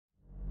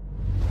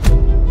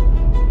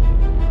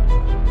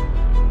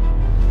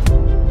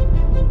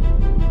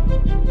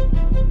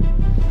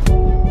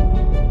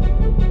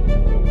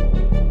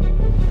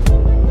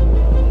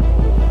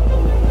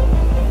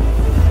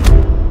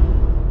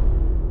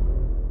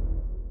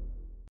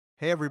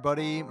Hey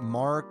everybody,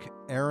 Mark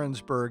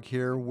Arinsberg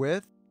here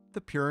with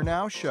the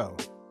Purenow Show.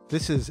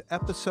 This is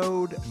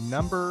episode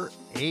number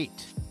 8.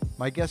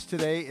 My guest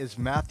today is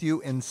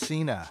Matthew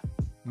Encina.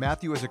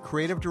 Matthew is a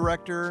creative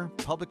director,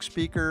 public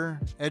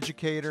speaker,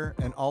 educator,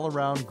 and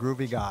all-around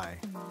groovy guy.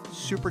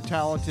 Super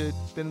talented,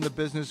 been in the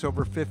business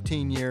over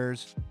 15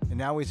 years, and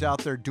now he's out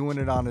there doing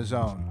it on his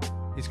own.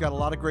 He's got a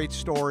lot of great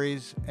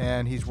stories,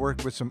 and he's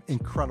worked with some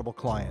incredible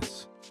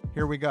clients.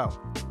 Here we go.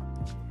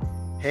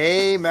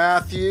 Hey,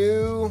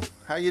 Matthew.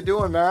 How you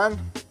doing, man?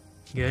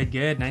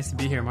 Good. Nice to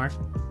be here, Mark.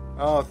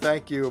 Oh,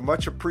 thank you.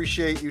 Much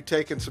appreciate you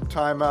taking some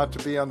time out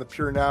to be on the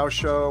Purenow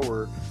Show.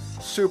 We're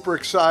super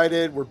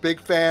excited. We're big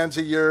fans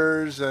of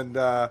yours, and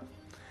a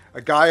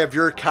guy of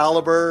your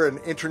caliber, an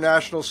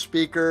international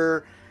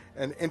speaker,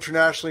 an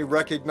internationally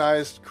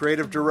recognized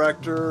creative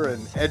director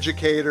and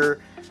educator.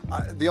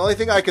 The only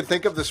thing I could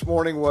think of this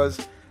morning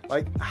was,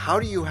 how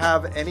do you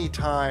have any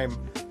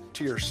time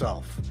to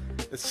yourself?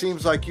 It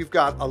seems like you've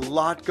got a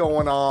lot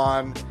going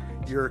on.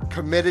 You're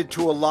committed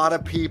to a lot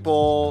of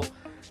people.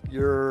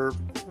 You're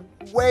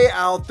way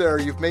out there.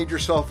 You've made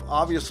yourself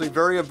obviously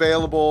very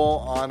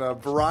available on a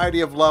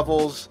variety of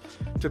levels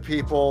to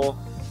people.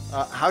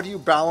 How do you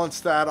balance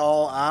that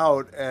all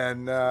out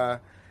and,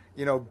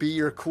 be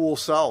your cool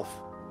self?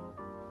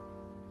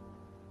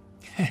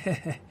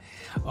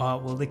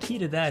 Well, the key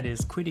to that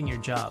is quitting your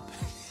job.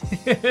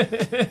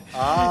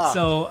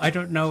 So I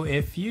don't know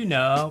if you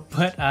know,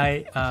 but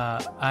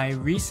I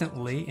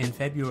recently, in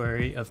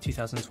February of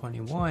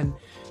 2021,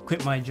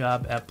 quit my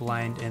job at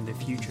Blind in the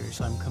Future.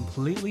 So I'm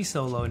completely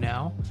solo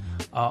now.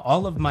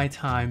 All of my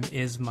time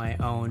is my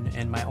own,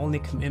 and my only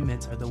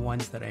commitments are the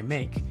ones that I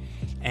make.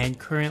 And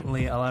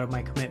currently, a lot of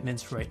my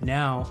commitments right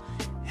now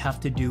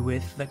have to do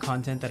with the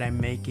content that I'm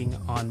making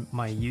on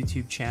my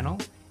YouTube channel,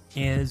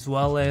 as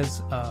well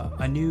as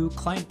a new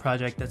client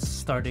project that's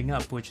starting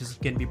up, which is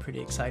going to be pretty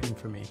exciting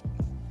for me.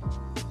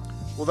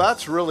 Well,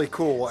 that's really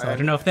cool. So I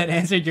don't know if that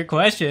answered your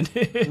question.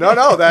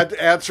 No, that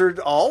answered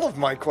all of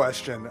my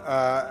question.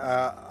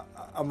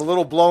 I'm a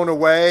little blown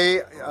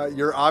away.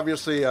 You're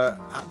obviously,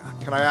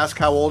 can I ask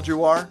how old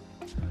you are?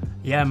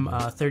 Yeah, I'm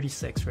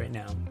 36 right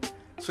now.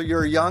 So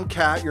you're a young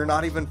cat. You're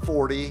not even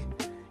 40.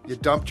 You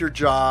dumped your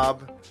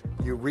job.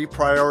 You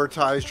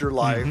reprioritized your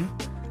life.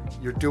 Mm-hmm.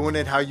 You're doing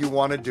it how you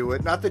want to do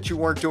it. Not that you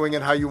weren't doing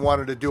it how you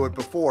wanted to do it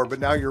before, but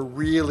now you're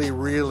really,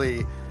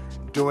 really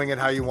doing it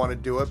how you want to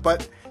do it.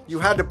 But you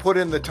had to put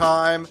in the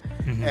time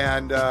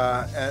and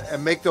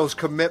make those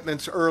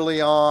commitments early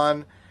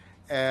on.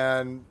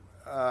 And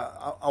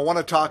I want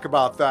to talk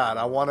about that.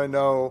 I want to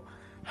know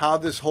how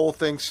this whole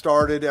thing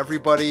started.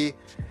 Everybody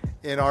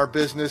in our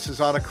business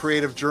is on a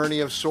creative journey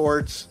of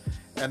sorts.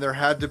 And there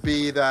had to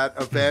be that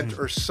event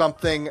or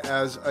something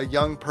as a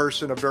young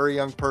person, a very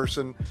young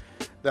person,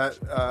 that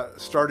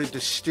started to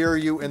steer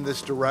you in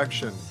this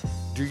direction.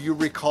 Do you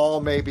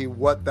recall maybe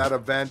what that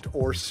event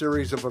or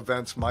series of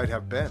events might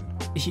have been?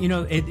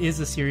 It is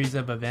a series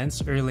of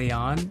events early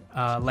on.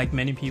 Like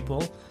many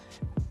people,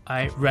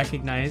 I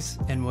recognized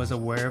and was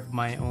aware of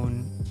my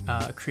own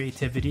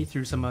creativity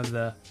through some of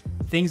the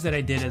things that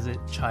I did as a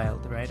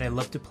child, right? I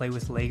love to play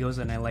with Legos,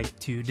 and I like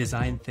to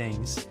design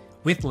things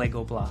with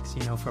Lego blocks,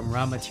 from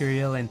raw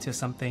material into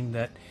something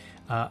that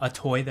a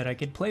toy that I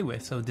could play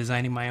with. So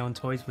designing my own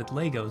toys with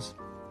Legos.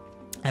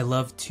 I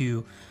love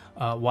to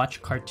watch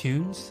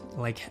cartoons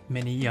like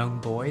many young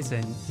boys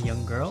and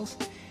young girls.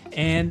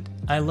 And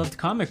I loved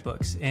comic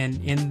books.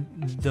 And in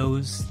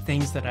those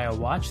things that I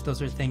watched,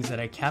 those are things that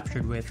I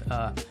captured with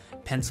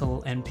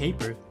pencil and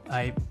paper.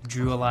 I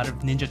drew a lot of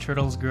Ninja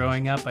Turtles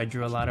growing up. I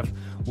drew a lot of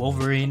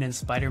Wolverine and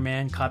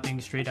Spider-Man,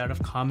 copying straight out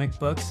of comic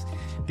books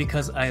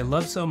because I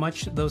love so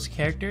much those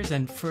characters.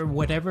 And for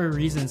whatever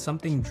reason,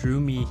 something drew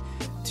me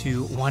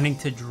to wanting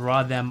to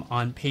draw them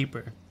on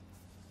paper.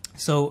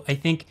 So I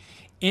think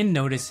in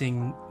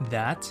noticing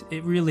that,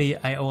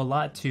 I owe a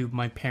lot to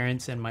my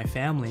parents and my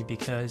family,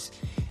 because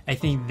I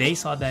think they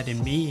saw that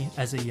in me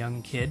as a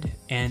young kid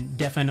and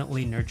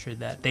definitely nurtured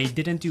that. They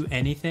didn't do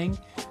anything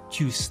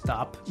to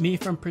stop me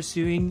from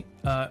pursuing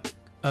a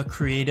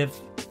creative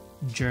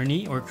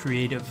journey or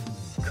creative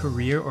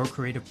career or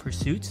creative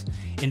pursuits.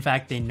 In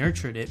fact, they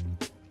nurtured it.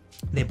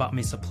 They bought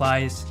me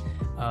supplies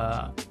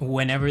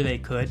whenever they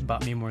could,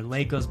 bought me more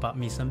Legos, bought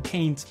me some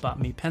paints, bought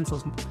me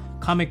pencils,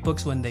 comic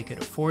books when they could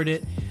afford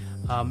it.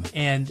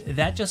 And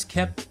that just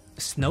kept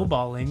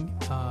snowballing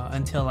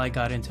until I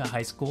got into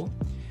high school.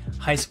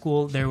 High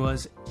school, there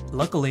was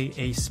luckily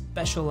a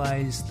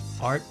specialized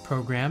art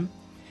program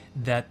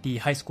that the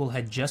high school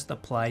had just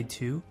applied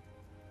to,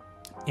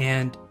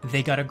 and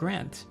they got a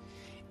grant.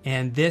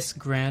 And this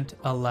grant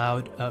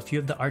allowed a few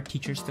of the art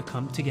teachers to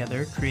come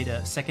together, create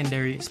a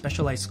secondary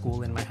specialized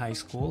school in my high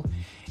school,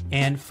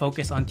 and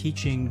focus on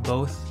teaching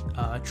both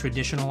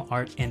traditional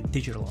art and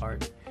digital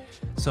art.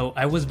 So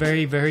I was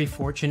very, very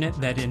fortunate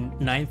that in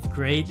 9th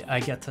grade,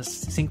 I got to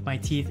sink my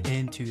teeth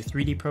into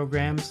 3D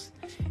programs,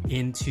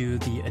 into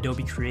the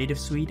Adobe Creative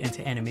Suite,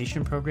 into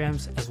animation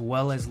programs, as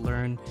well as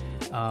learn,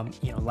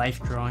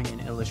 life drawing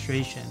and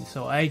illustration.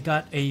 So I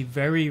got a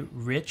very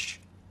rich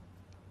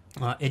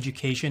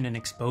education and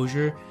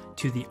exposure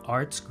to the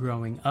arts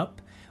growing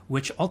up,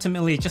 which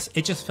ultimately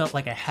it just felt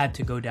like I had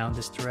to go down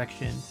this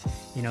direction.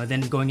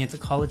 Then going into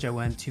college, I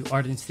went to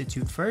Art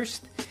Institute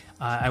first.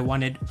 I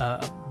wanted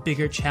a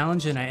bigger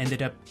challenge, and I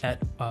ended up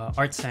at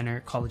Art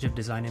Center College of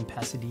Design in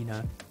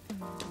Pasadena,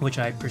 which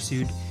I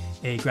pursued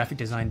a graphic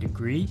design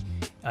degree.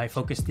 I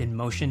focused in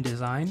motion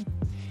design.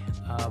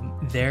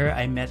 There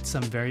I met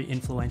some very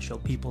influential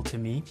people to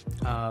me.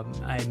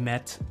 I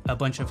met a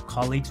bunch of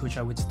colleagues, which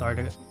I would start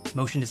a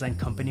motion design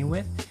company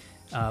with,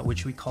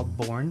 which we called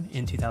Born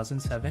in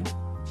 2007.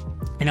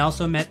 And I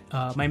also met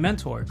my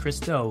mentor, Chris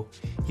Do.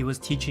 He was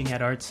teaching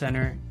at Art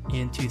Center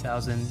in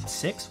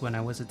 2006 when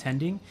I was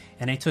attending,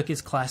 and I took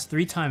his class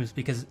 3 times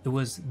because it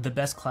was the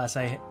best class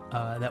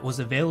that was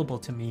available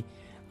to me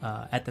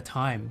at the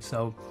time.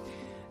 So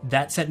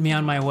that set me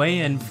on my way,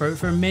 and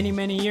for many,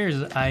 many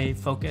years, I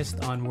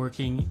focused on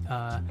working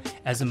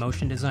as a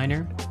motion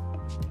designer,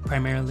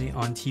 primarily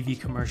on TV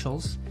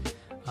commercials,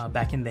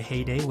 back in the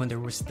heyday when there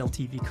were still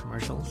TV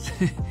commercials.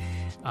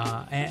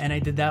 And I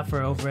did that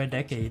for over a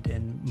decade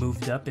and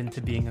moved up into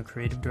being a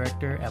creative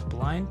director at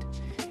Blind.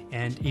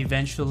 And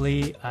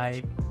eventually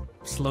I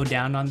slowed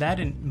down on that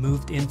and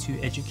moved into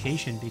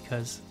education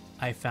because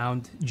I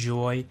found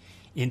joy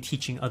in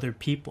teaching other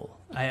people.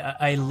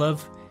 I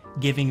love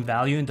giving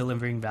value and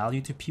delivering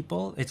value to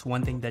people. It's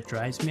one thing that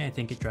drives me. I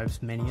think it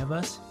drives many of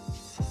us.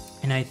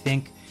 And I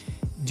think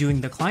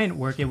doing the client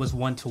work, it was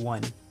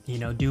one-to-one,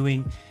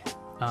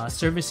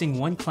 servicing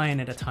one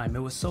client at a time. It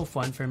was so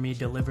fun for me,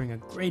 delivering a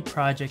great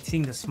project,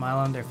 seeing the smile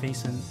on their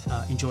face and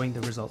enjoying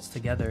the results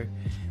together.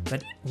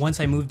 But once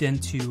I moved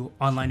into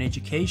online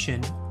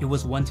education, it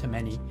was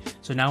one-to-many.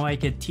 So now I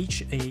could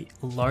teach a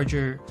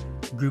larger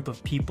group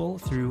of people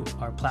through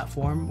our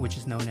platform, which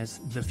is known as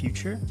The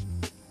Future,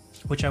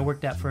 which I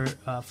worked at for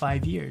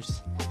 5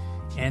 years.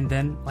 And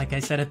then, like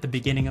I said at the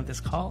beginning of this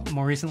call,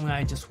 more recently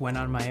I just went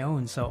on my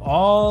own. So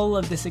all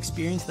of this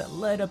experience that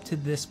led up to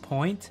this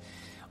point,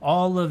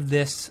 all of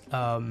this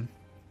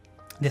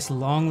this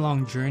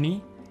long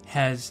journey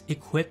has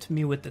equipped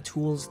me with the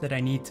tools that I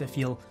need to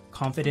feel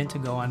confident to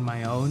go on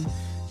my own,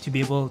 to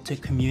be able to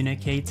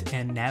communicate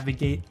and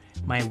navigate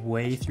my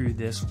way through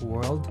this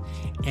world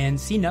and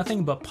see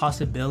nothing but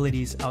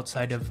possibilities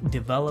outside of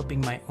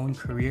developing my own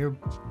career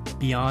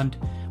beyond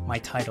my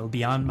title,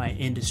 beyond my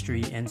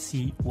industry, and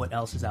see what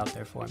else is out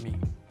there for me.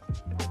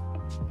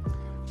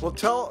 Well,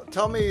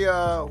 tell me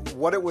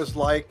what it was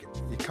like.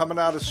 You're coming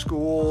out of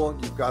school,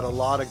 you've got a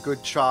lot of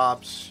good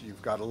chops,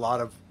 you've got a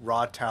lot of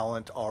raw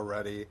talent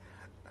already.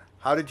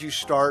 How did you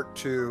start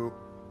to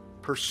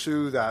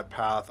pursue that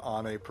path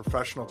on a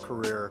professional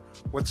career?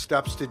 What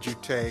steps did you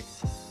take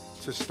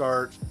to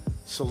start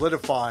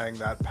solidifying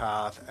that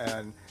path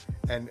and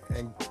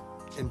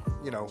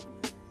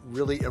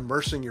really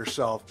immersing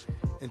yourself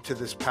into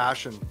this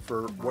passion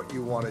for what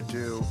you want to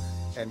do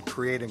and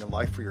creating a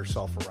life for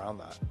yourself around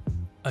that?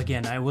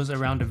 Again, I was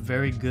around a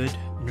very good,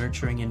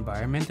 nurturing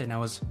environment, and I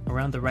was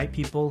around the right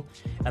people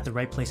at the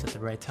right place at the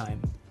right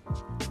time.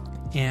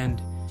 And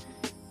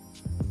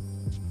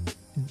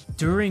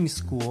during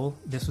school,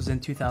 this was in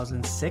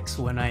 2006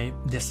 when I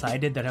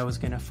decided that I was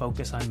going to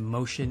focus on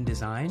motion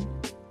design.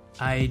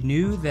 I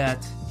knew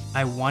that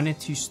I wanted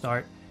to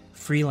start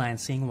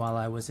freelancing while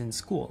I was in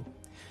school,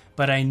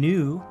 but I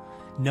knew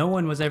no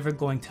one was ever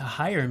going to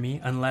hire me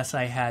unless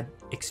I had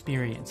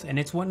experience. And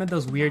it's one of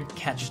those weird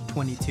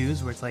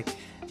catch-22s where it's like,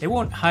 they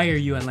won't hire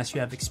you unless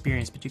you have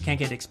experience, but you can't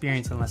get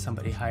experience unless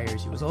somebody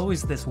hires you. It was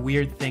always this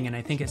weird thing, and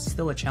I think it's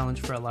still a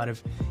challenge for a lot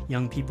of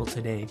young people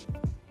today.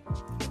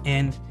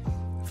 And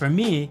for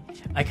me,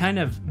 I kind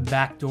of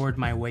backdoored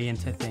my way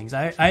into things.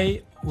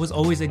 I was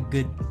always a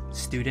good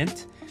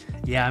student.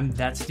 Yeah, I'm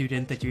that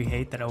student that you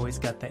hate that always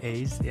got the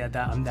A's. Yeah,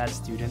 I'm that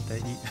student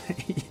that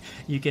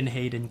you can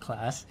hate in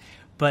class.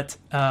 But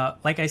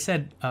like I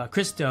said,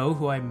 Chris Do,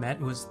 who I met,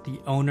 was the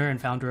owner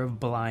and founder of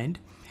Blind.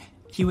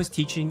 He was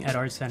teaching at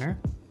Art Center.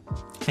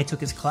 I took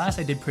his class.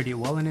 I did pretty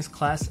well in his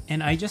class.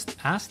 And I just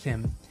asked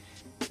him,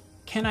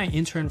 can I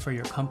intern for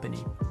your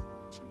company?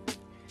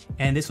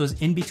 And this was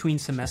in between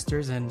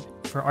semesters. And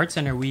for Art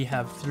Center, we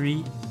have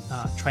 3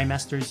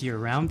 trimesters year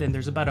round. And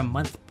there's about a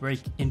month break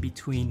in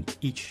between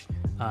each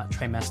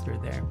trimester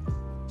there.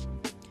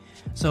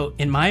 So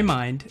in my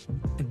mind,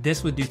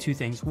 this would do 2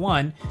 things.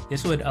 One,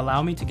 this would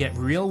allow me to get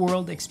real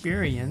world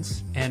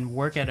experience and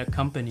work at a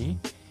company,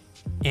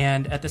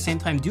 and at the same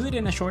time do it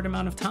in a short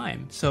amount of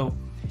time. So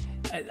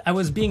I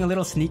was being a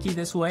little sneaky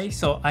this way.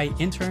 So I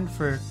interned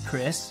for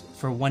Chris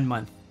for 1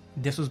 month.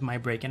 This was my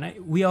break. And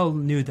we all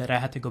knew that I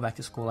had to go back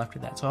to school after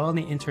that. So I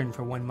only interned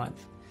for 1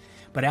 month.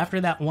 But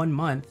after that 1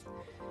 month,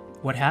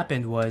 what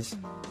happened was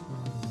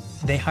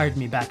they hired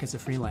me back as a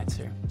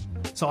freelancer.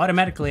 So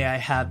automatically I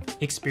had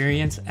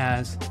experience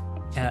as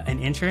an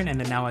intern and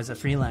then now as a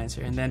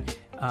freelancer. And then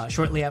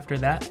shortly after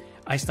that,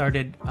 I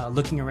started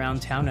looking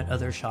around town at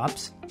other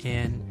shops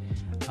in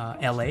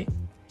LA.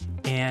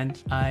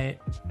 And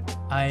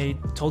I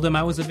told them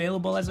I was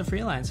available as a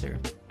freelancer.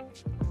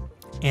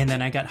 And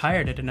then I got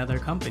hired at another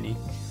company,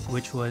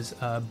 which was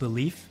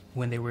Belief,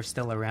 when they were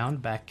still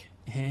around back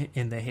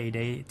in the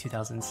heyday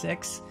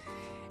 2006.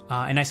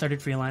 And I started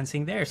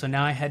freelancing there. So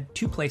now I had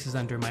 2 places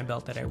under my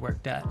belt that I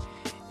worked at.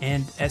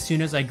 And as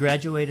soon as I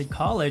graduated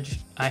college,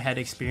 I had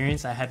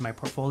experience, I had my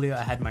portfolio,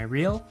 I had my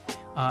reel.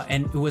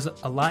 And it was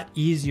a lot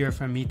easier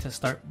for me to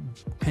start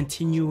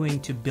continuing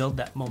to build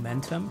that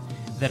momentum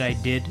that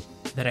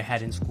I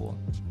had in school.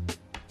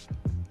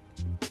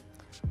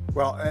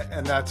 Well,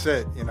 and that's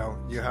it. You know,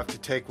 you have to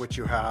take what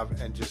you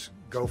have and just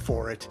go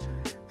for it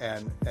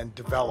and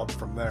develop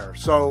from there.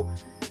 So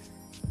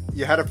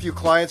you had a few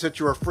clients that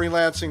you were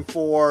freelancing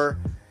for.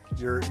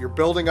 You're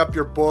building up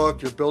your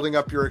book. You're building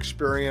up your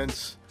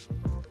experience.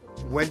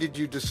 When did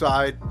you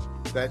decide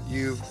that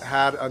you've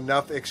had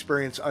enough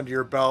experience under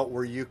your belt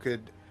where you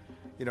could,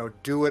 you know,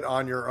 do it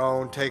on your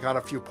own, take on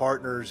a few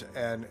partners,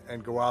 and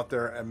go out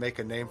there and make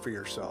a name for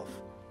yourself?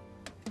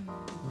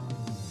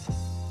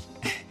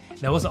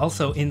 That was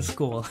also in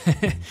school.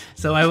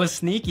 So I was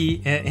sneaky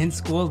in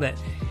school that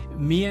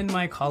me and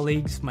my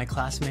colleagues, my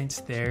classmates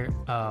there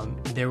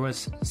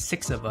was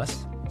 6 of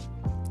us.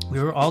 We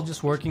were all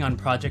just working on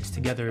projects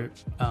together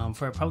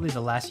for probably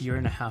the last year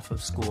and a half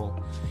of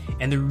school.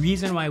 And the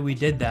reason why we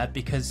did that,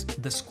 because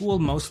the school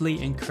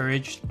mostly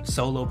encouraged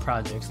solo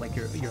projects, like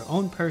you're your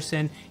own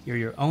person, you're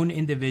your own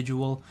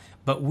individual.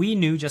 But we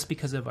knew, just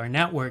because of our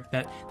network,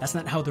 that that's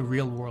not how the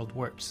real world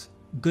works.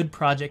 Good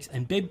projects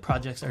and big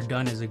projects are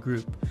done as a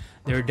group.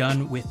 They're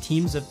done with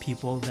teams of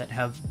people that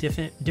have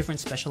different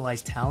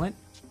specialized talent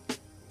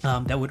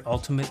that would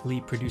ultimately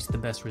produce the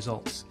best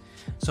results.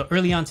 So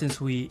early on, since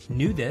we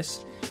knew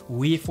this,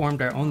 we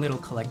formed our own little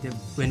collective,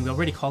 when we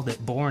already called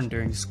it Born,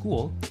 during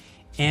school.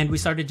 And we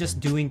started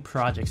just doing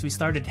projects. We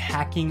started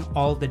hacking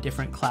all the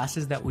different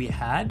classes that we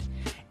had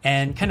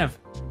and kind of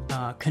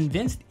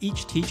convinced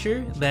each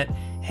teacher that,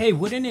 hey,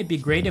 wouldn't it be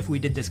great if we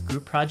did this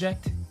group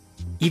project?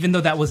 Even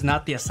though that was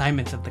not the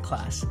assignment of the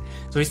class.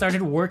 So we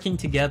started working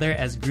together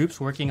as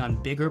groups, working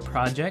on bigger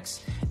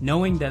projects,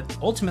 knowing that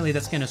ultimately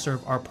that's going to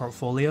serve our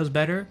portfolios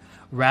better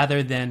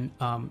rather than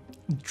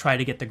try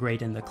to get the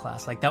grade in the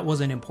class. Like, that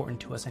wasn't important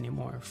to us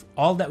anymore.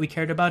 All that we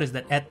cared about is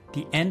that at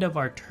the end of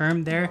our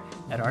term there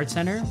at Art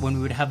Center, when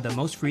we would have the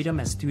most freedom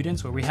as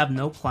students, where we have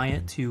no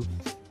client to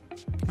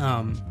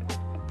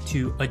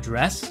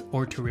address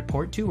or to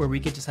report to, where we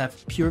could just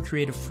have pure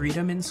creative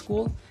freedom in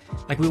school.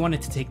 Like, we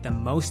wanted to take the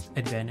most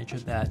advantage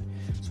of that.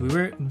 So we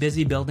were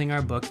busy building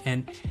our book,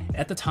 and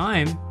at the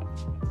time,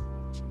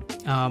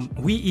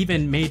 we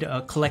even made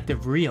a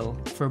collective reel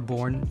for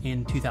Born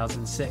in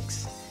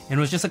 2006. And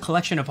it was just a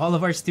collection of all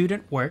of our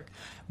student work,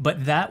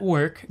 but that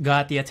work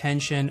got the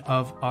attention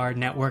of our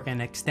network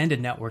and extended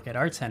network at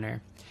Art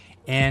Center.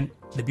 And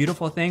the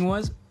beautiful thing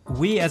was,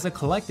 we as a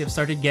collective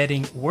started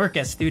getting work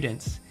as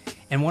students.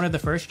 And one of the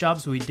first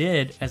jobs we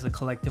did as a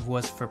collective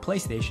was for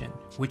PlayStation,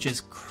 which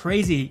is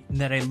crazy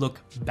that I look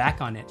back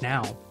on it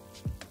now.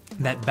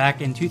 That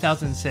back in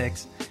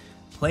 2006,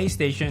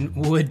 PlayStation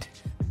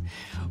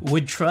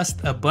would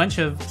trust a bunch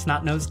of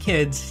snot-nosed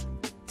kids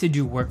to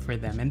do work for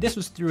them. And this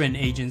was through an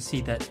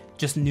agency that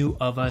just knew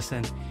of us,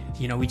 and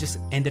we just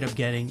ended up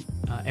getting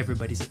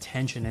everybody's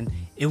attention, and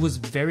it was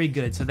very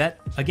good. So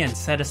that, again,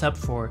 set us up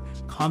for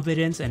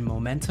confidence and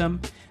momentum,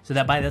 so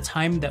that by the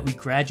time that we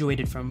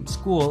graduated from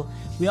school,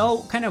 we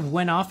all kind of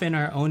went off in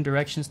our own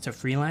directions to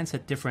freelance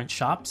at different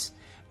shops,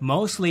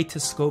 mostly to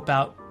scope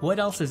out what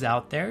else is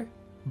out there.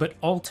 But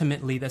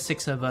ultimately, the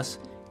 6 of us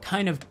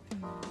kind of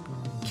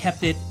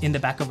kept it in the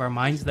back of our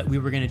minds that we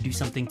were going to do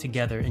something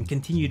together and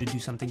continue to do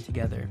something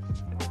together.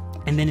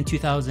 And then in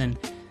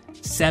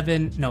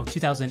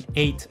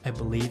 2008, I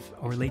believe,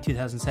 or late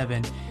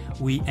 2007,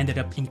 we ended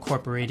up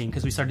incorporating,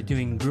 because we started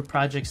doing group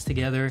projects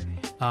together.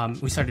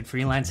 We started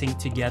freelancing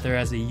together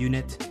as a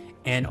unit,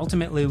 and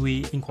ultimately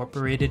we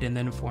incorporated and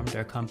then formed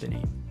our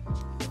company.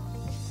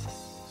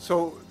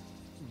 So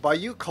by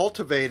you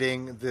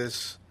cultivating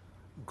this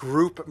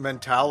group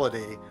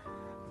mentality,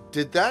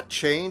 did that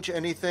change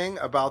anything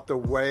about the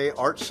way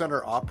Art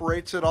Center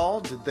operates at all?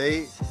 Did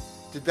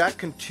that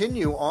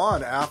continue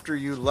on after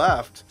you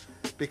left?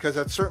 Because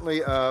that's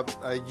certainly a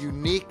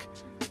unique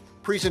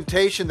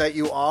presentation that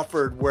you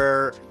offered,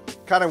 where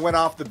kind of went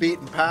off the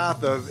beaten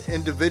path of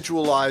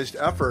individualized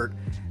effort,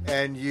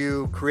 and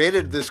you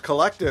created this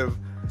collective,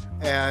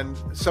 and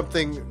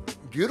something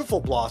beautiful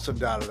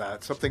blossomed out of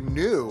that, something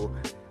new.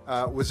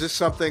 Was this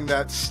something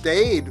that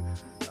stayed,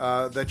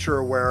 that you're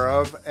aware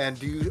of? And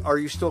are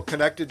you still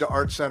connected to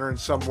Art Center in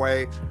some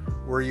way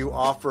where you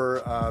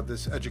offer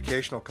this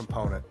educational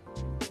component?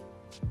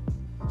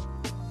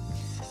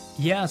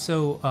 Yeah,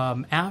 so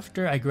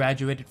after I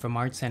graduated from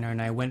Art Center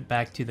and I went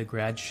back to the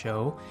grad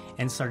show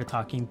and started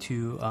talking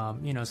to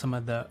some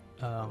of the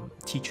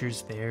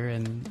teachers there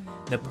and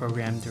the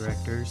program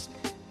directors,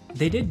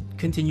 they did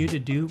continue to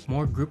do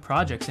more group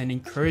projects and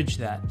encourage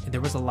that.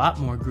 There was a lot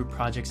more group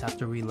projects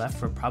after we left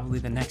for probably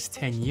the next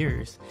 10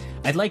 years.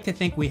 I'd like to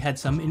think we had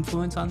some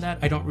influence on that.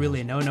 I don't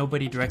really know.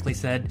 Nobody directly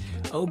said,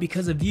 oh,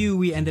 because of you,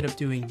 we ended up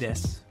doing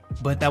this.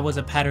 But that was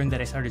a pattern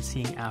that I started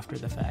seeing after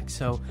the fact.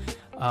 So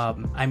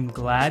I'm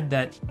glad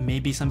that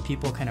maybe some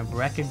people kind of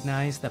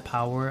recognize the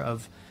power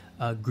of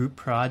group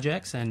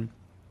projects and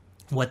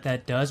what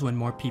that does when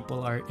more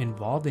people are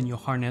involved and you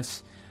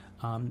harness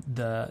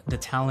the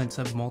talents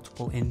of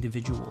multiple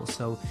individuals.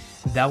 So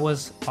that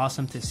was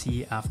awesome to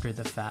see after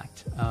the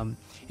fact.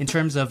 In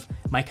terms of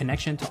my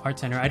connection to Art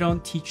Center, I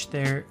don't teach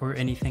there or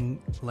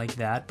anything like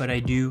that, but I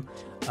do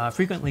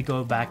frequently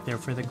go back there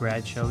for the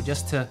grad show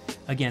just to,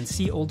 again,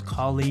 see old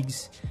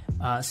colleagues,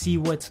 see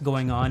what's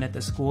going on at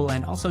the school,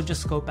 and also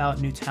just scope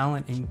out new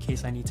talent in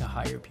case I need to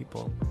hire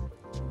people.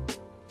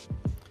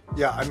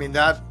 Yeah, I mean,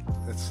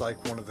 it's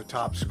like one of the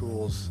top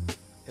schools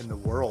in the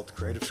world,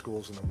 creative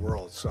schools in the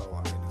world. So,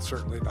 I mean, it's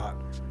certainly not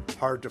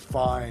hard to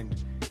find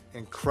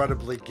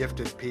incredibly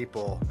gifted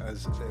people,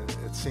 as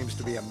it seems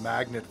to be a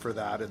magnet for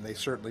that, and they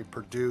certainly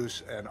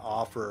produce and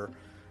offer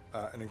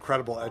an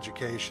incredible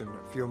education.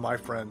 A few of my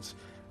friends,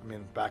 I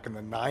mean, back in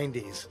the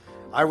 90s,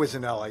 I was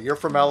in LA. You're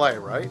from LA,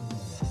 right?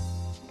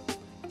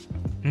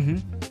 Mm-hmm.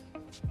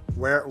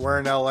 Where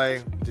in LA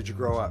did you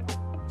grow up?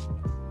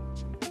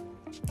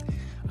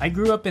 I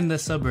grew up in the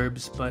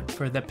suburbs, but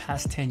for the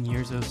past 10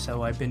 years or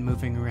so, I've been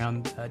moving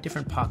around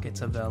different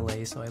pockets of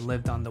LA. So I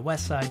lived on the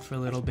west side for a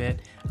little bit,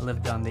 I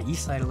lived on the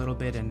east side a little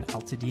bit in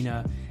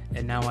Altadena,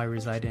 and now I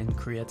reside in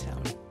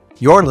Koreatown.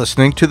 You're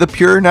listening to The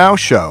Purenow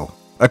Show,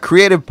 a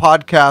creative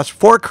podcast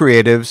for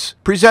creatives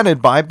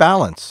presented by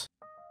Balance.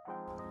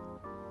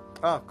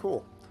 Oh,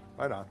 cool.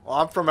 Right on. Well,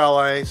 I'm from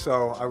LA,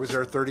 so I was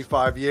there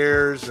 35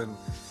 years, and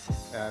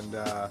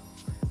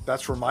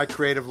that's where my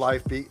creative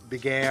life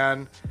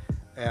began.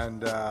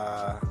 And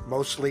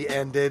mostly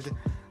ended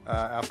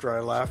after I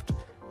left.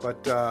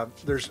 But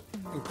there's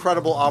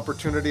incredible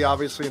opportunity,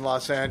 obviously, in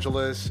Los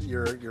Angeles.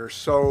 You're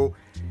so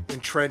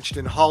entrenched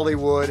in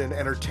Hollywood and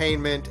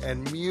entertainment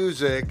and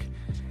music,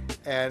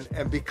 and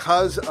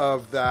because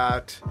of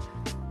that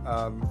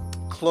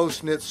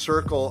close-knit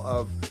circle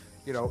of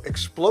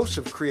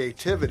explosive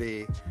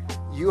creativity,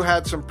 you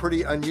had some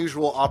pretty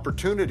unusual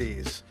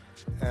opportunities,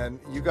 and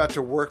you got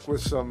to work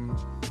with some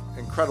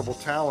incredible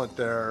talent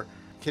there.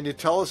 Can you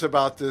tell us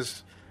about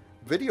this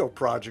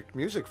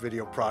music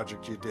video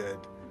project you did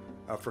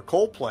for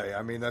Coldplay?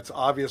 I mean, that's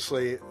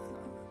obviously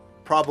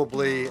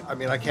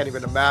I can't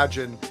even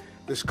imagine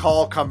this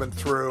call coming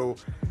through.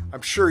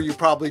 I'm sure you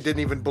probably didn't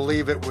even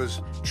believe it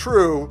was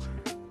true,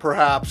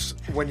 perhaps,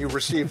 when you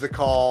received the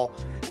call.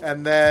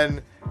 And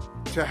then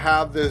to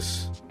have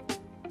this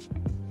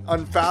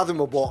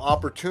unfathomable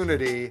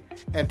opportunity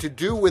and to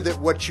do with it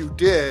what you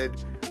did,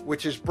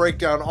 which is break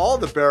down all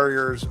the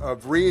barriers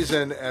of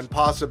reason and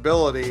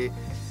possibility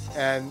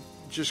and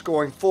just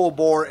going full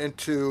bore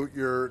into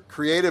your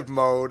creative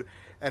mode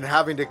and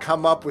having to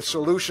come up with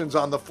solutions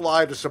on the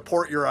fly to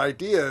support your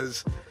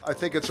ideas. I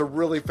think it's a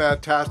really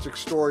fantastic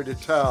story to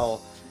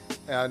tell.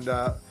 And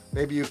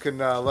maybe you can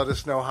let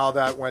us know how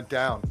that went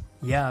down.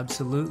 Yeah,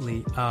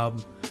 absolutely.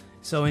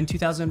 So in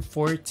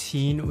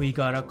 2014, we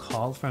got a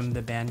call from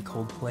the band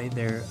Coldplay,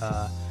 their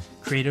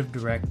creative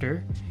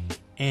director,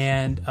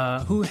 and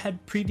who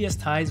had previous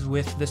ties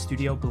with the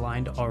studio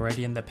Blind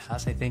already in the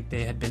past. I think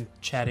they had been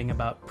chatting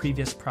about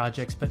previous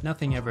projects, but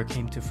nothing ever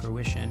came to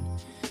fruition.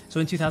 So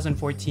in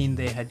 2014,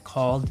 they had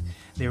called,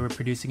 they were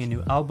producing a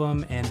new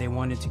album, and they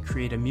wanted to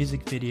create a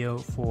music video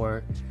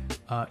for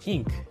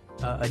Ink,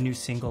 a new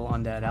single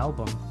on that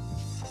album.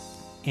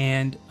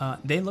 And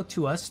they looked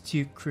to us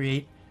to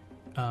create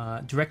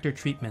director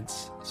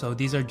treatments. So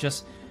these are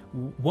just,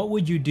 what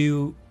would you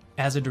do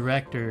as a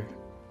director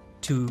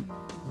to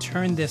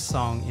turn this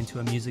song into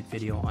a music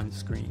video on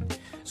screen?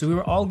 So we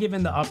were all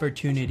given the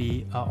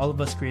opportunity, all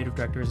of us creative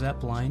directors at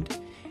Blind.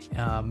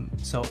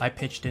 So I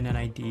pitched in an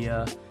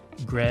idea,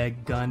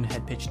 Greg Gunn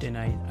had pitched in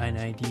an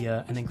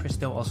idea, and then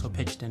Christo also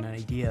pitched in an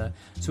idea.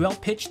 So we all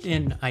pitched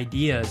in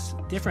ideas,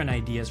 different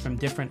ideas from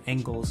different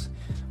angles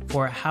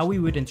for how we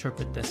would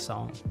interpret this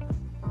song.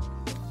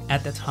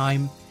 At the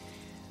time,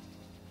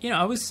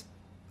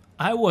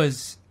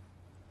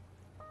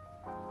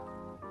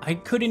 I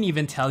couldn't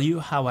even tell you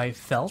how I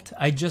felt.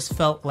 I just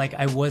felt like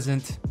I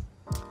wasn't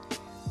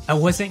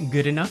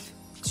good enough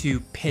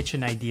to pitch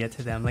an idea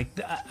to them. Like,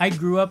 I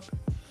grew up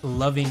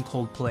loving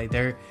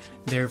Coldplay.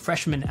 Their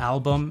freshman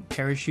album,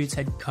 Parachutes,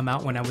 had come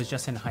out when I was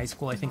just in high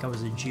school. I think I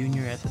was a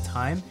junior at the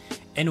time,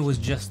 and it was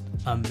just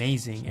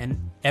amazing. And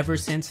ever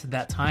since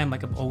that time,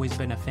 like, I've always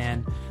been a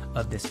fan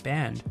of this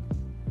band.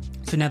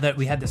 So now that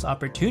we had this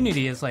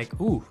opportunity, it's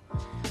like, ooh,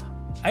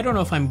 I don't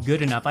know if I'm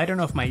good enough. I don't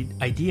know if my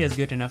idea is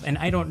good enough. And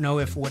I don't know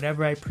if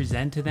whatever I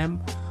present to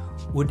them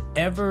would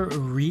ever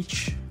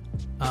reach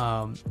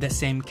the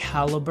same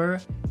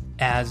caliber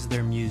as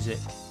their music.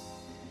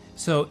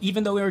 So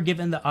even though we were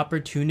given the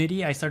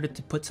opportunity, I started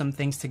to put some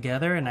things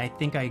together, and I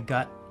think I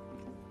got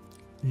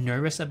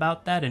nervous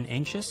about that and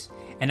anxious.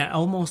 And I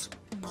almost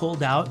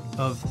pulled out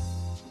of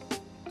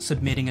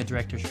submitting a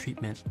director's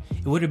treatment.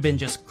 It would have been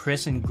just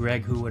Chris and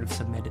Greg who would have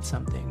submitted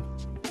something.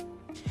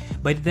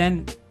 But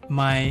then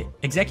my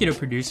executive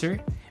producer,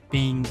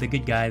 being the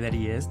good guy that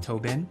he is,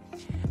 Tobin,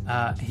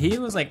 he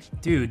was like,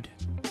 dude,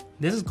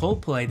 this is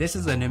Coldplay. This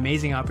is an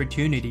amazing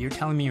opportunity. You're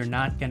telling me you're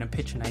not going to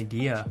pitch an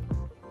idea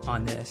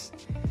on this.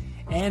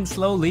 And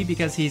slowly,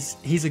 because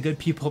he's a good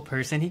people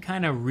person, he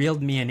kind of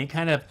reeled me in. He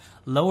kind of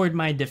lowered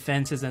my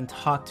defenses and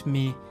talked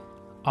me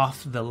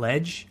off the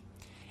ledge.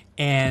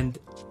 And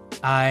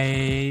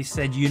I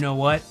said, you know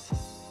what?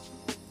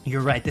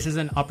 You're right. This is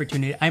an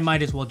opportunity. I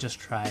might as well just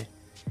try.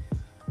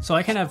 So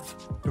I kind of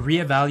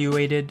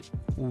reevaluated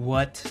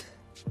what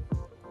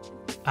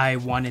I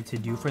wanted to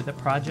do for the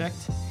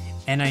project.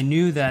 And I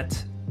knew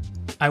that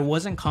I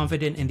wasn't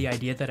confident in the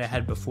idea that I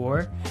had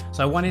before.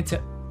 So I wanted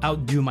to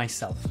outdo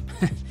myself.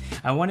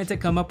 I wanted to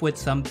come up with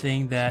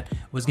something that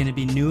was going to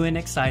be new and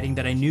exciting,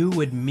 that I knew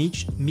would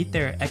meet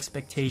their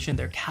expectation,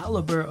 their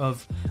caliber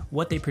of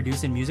what they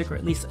produce in music, or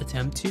at least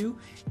attempt to,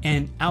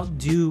 and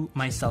outdo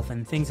myself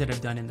and things that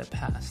I've done in the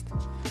past.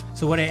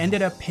 So what I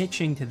ended up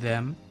pitching to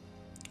them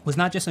was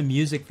not just a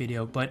music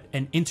video, but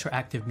an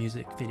interactive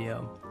music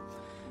video.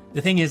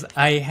 The thing is,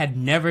 I had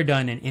never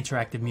done an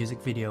interactive music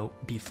video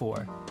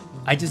before.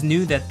 I just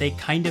knew that they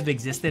kind of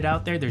existed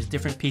out there. There's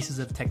different pieces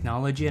of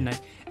technology, and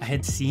I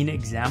had seen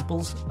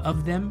examples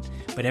of them,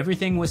 but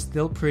everything was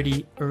still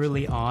pretty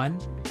early on.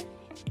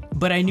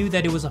 But I knew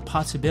that it was a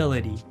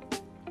possibility.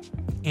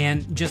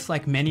 And just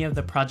like many of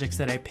the projects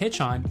that I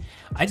pitch on,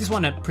 I just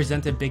want to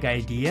present a big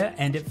idea,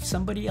 and if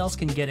somebody else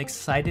can get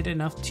excited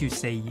enough to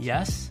say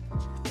yes,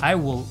 I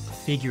will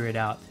figure it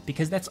out,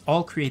 because that's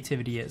all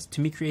creativity is.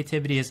 To me,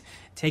 creativity is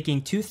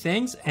taking two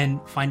things and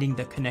finding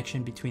the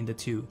connection between the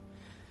two.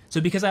 So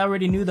because I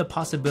already knew the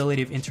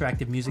possibility of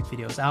interactive music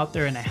videos out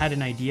there, and I had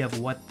an idea of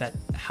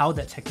how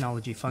that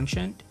technology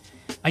functioned,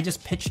 I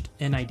just pitched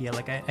an idea.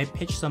 Like I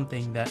pitched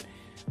something that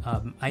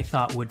I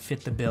thought would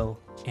fit the bill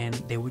and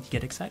they would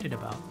get excited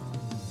about.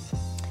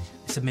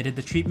 I submitted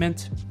the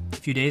treatment. A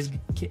few days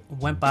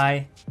went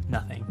by,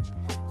 nothing.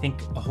 I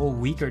think a whole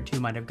week or two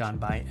might have gone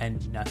by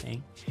and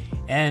nothing.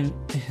 And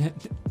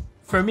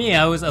for me,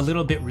 I was a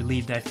little bit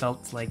relieved. I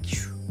felt like,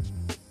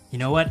 you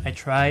know what? I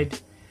tried.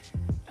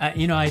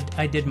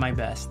 I did my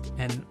best,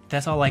 and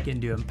that's all I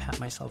can do, and pat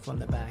myself on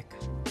the back.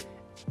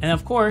 And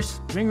of course,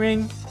 ring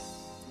ring,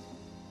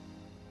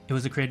 it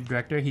was the creative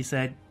director. He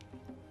said,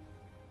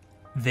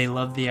 they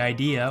love the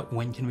idea.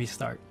 When can we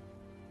start?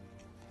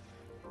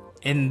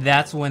 And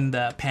that's when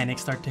the panic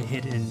started to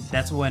hit, and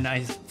that's when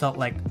I felt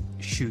like,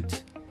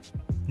 shoot,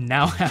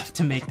 now I have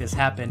to make this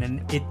happen.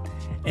 And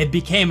it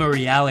became a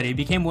reality. It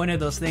became one of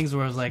those things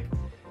where I was like,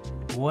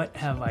 what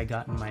have I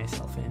gotten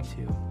myself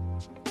into?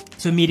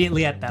 So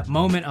immediately at that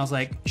moment, I was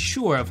like,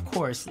 sure, of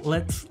course,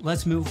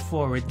 let's move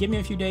forward. Give me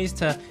a few days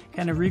to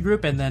kind of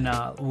regroup, and then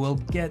we'll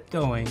get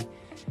going.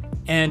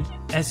 And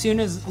as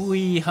soon as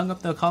we hung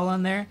up the call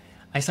on there,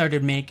 I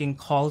started making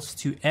calls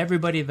to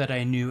everybody that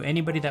I knew,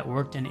 anybody that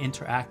worked in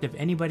interactive,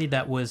 anybody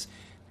that was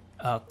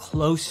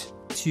close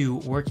to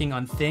working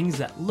on things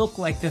that looked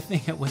like the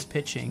thing I was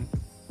pitching.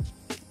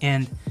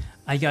 And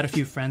I got a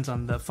few friends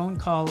on the phone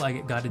call.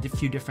 I got a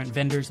few different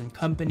vendors and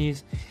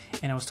companies,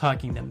 and I was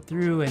talking them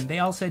through, and they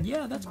all said,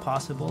 yeah, that's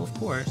possible, of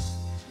course,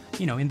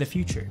 in the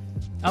future.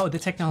 Oh, the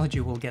technology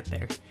will get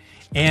there.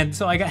 And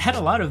so I had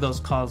a lot of those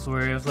calls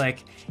where it was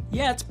like,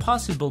 yeah, it's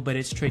possible, but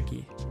it's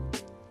tricky.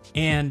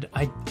 And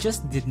I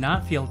just did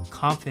not feel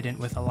confident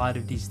with a lot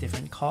of these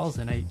different calls,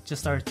 and I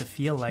just started to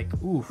feel like,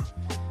 ooh,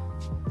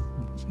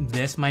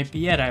 this might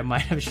be it. I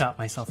might have shot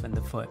myself in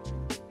the foot.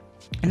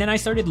 And then I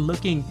started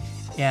looking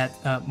at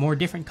more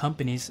different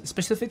companies.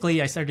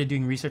 Specifically, I started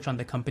doing research on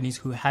the companies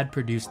who had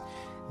produced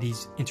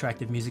these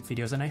interactive music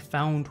videos, and I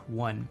found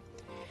one.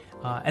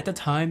 At the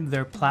time,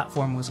 their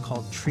platform was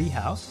called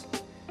Treehouse.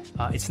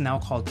 It's now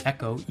called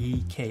Echo,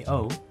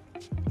 E-K-O,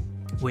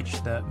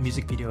 which the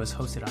music video is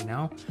hosted on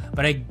now.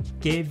 But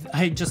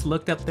I just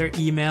looked up their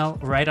email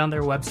right on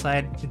their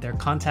website, their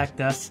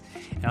contact us,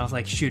 and I was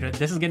like, shoot,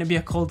 this is going to be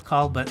a cold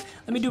call, but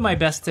let me do my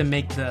best to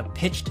make the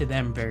pitch to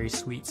them very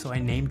sweet. So I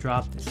name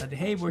dropped and said,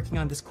 hey, working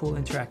on this cool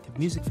interactive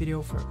music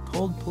video for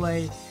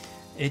Coldplay.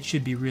 It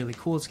should be really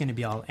cool. It's going to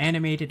be all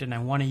animated, and I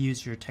want to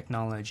use your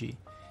technology.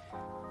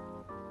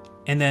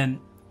 And then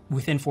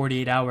within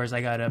 48 hours,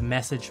 I got a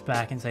message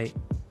back and say,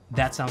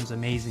 that sounds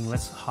amazing.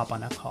 Let's hop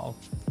on a call.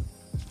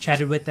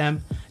 Chatted with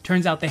them.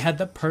 Turns out they had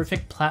the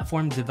perfect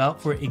platform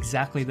developed for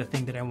exactly the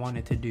thing that I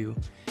wanted to do,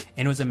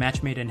 and it was a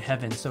match made in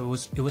heaven. So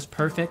it was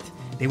perfect.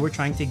 They were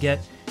trying to get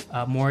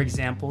more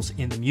examples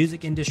in the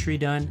music industry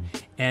done,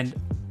 and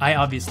I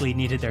obviously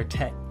needed their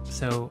tech.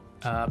 So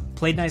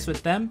played nice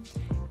with them,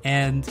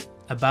 and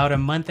about a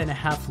month and a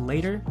half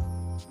later,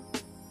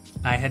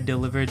 I had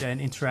delivered an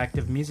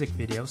interactive music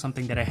video,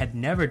 something that I had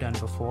never done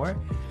before,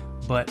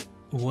 but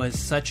was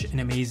such an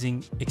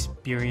amazing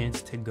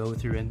experience to go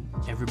through, and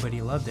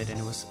everybody loved it, and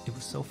it was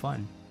so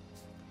fun.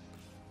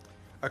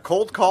 A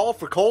cold call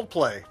for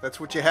Coldplay. That's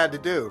what you had to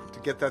do to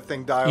get that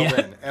thing dialed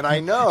in. And I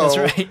know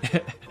that's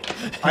right.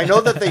 I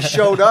know that they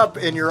showed up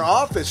in your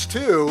office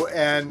too,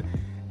 and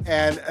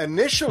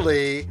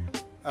initially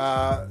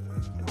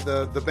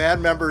the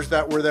band members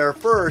that were there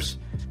first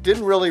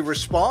didn't really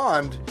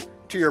respond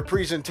to your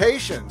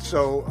presentation.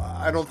 So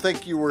I don't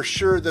think you were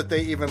sure that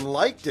they even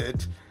liked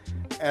it.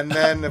 And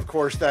then, of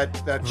course,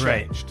 that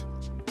changed.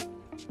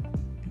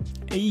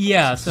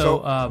 Yeah.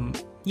 So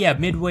yeah,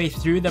 midway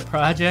through the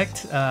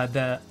project,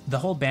 the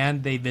whole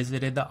band, they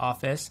visited the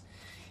office,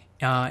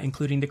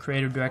 including the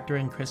creative director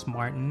and Chris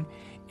Martin.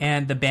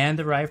 And the band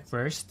arrived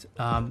first.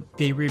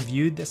 They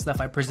reviewed the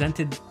stuff. I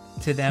presented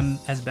to them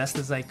as best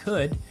as I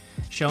could,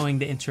 showing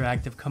the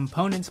interactive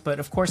components. But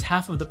of course,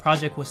 half of the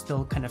project was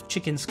still kind of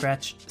chicken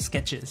scratch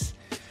sketches.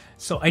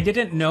 So I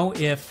didn't know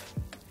if,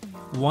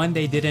 one,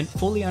 they didn't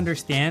fully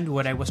understand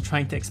what I was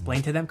trying to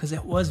explain to them because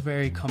it was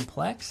very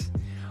complex,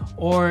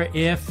 or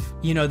if,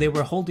 you know, they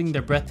were holding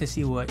their breath to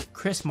see what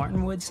Chris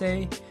Martin would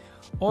say,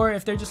 or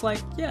if they're just like,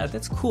 yeah,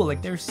 that's cool.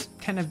 Like there's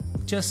kind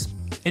of just,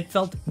 it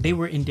felt they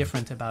were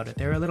indifferent about it.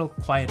 They were a little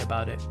quiet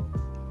about it.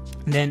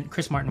 And then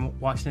Chris Martin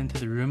walked into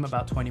the room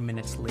about 20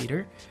 minutes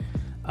later.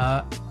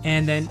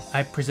 And then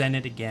I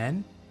presented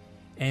again,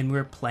 and we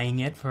were playing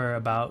it for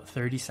about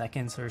 30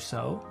 seconds or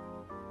so.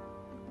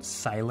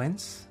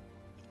 Silence.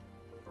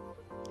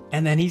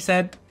 And then he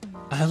said,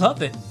 I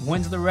love it.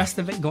 When's the rest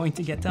of it going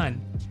to get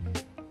done?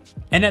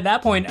 And at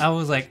that point, I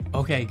was like,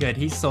 okay, good.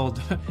 He's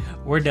sold.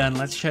 We're done.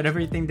 Let's shut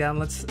everything down.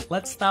 Let's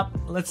stop.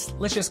 Let's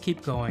just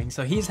keep going.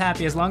 So he's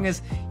happy as long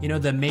as, you know,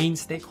 the main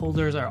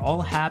stakeholders are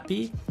all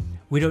happy.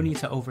 We don't need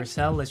to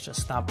oversell. Let's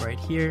just stop right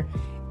here.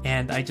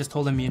 And I just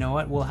told him, you know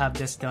what? We'll have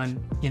this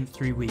done in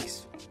 3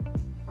 weeks.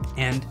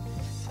 And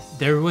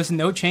there was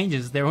no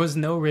changes. There was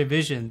no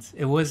revisions.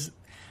 It was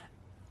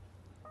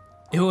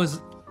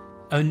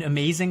an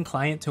amazing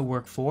client to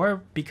work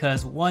for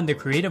because, one, the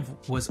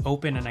creative was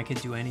open and I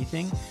could do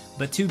anything,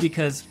 but two,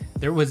 because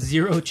there was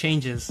 0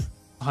 changes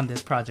on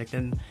this project.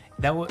 And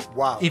that was,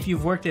 wow. If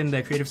you've worked in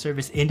the creative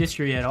service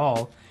industry at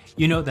all,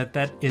 you know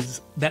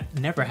that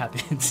never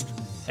happens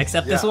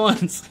except this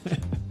once.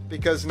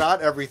 Because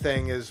not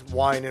everything is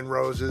wine and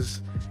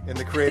roses in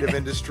the creative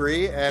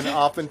industry, and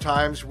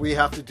oftentimes we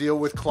have to deal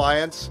with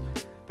clients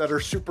that are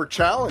super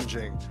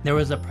challenging. There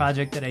was a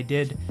project that I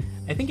did,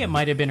 I think it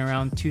might have been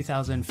around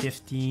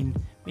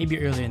 2015, maybe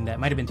earlier than that. It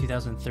might have been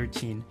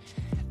 2013.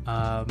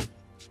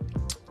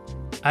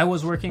 I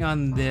was working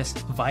on this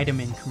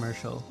vitamin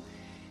commercial,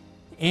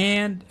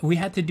 and we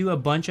had to do a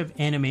bunch of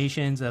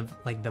animations of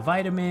like the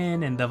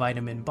vitamin and the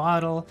vitamin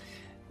bottle.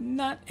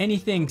 Not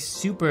anything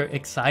super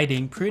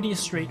exciting, pretty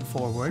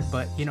straightforward,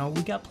 but you know,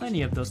 we got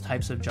plenty of those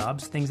types of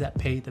jobs, things that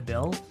pay the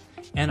bill.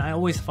 And I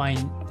always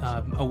find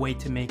a way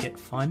to make it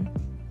fun.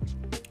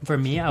 For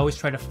me, I always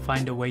try to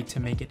find a way to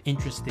make it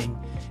interesting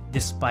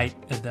despite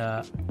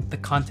the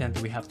content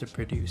that we have to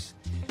produce.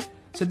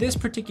 So this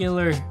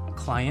particular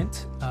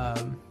client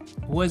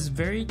was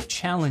very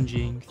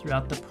challenging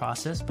throughout the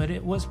process, but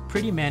it was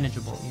pretty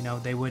manageable. You know,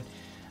 they would,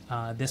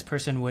 this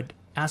person would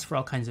ask for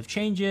all kinds of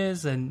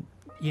changes, and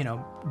you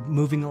know,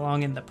 moving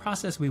along in the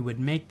process, we would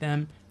make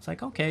them. It's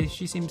like, okay,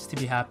 she seems to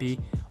be happy,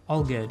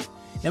 all good.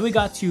 Then we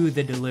got to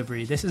the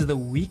delivery. This is the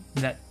week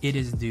that it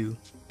is due.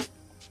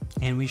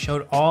 And we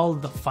showed all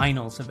the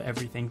finals of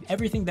everything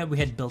that we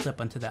had built up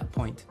until that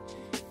point.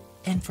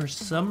 And for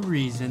some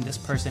reason, this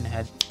person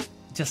had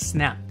just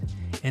snapped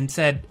and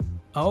said,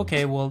 oh,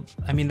 okay, well,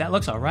 I mean, that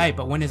looks all right,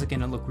 but when is it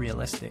going to look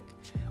realistic?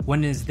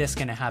 When is this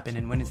going to happen?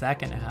 And when is that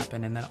going to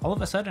happen? And then all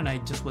of a sudden, I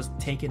just was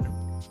taken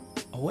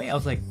away. I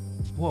was like,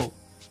 whoa,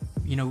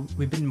 you know,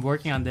 we've been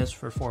working on this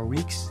for 4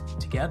 weeks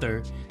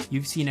together.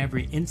 You've seen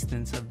every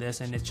instance of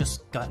this, and it's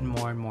just gotten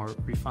more and more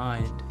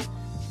refined.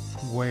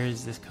 Where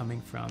is this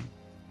coming from?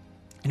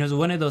 And it was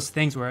one of those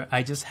things where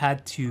I just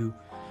had to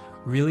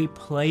really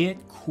play it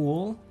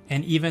cool.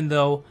 And even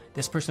though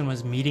this person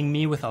was meeting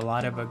me with a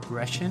lot of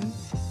aggression,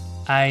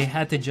 I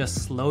had to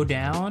just slow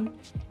down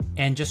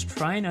and just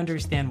try and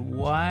understand,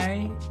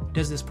 why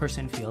does this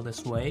person feel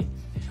this way?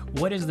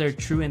 What is their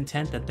true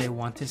intent that they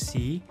want to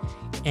see?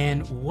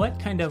 And what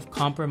kind of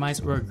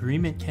compromise or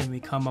agreement can we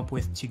come up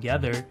with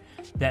together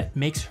that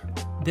makes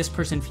this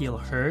person feel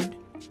heard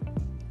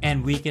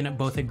and we can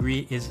both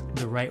agree is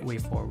the right way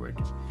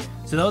forward?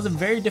 So that was a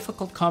very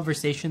difficult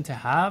conversation to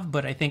have,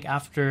 but I think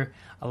after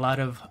a lot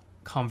of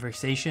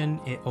conversation,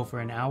 over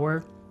an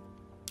hour,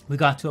 we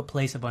got to a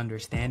place of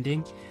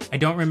understanding. I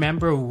don't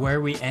remember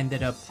where we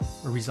ended up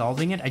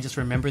resolving it. I just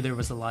remember there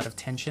was a lot of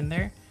tension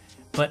there.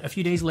 But a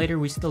few days later,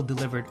 we still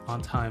delivered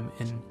on time,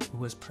 and it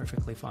was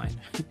perfectly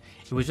fine.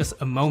 It was just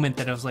a moment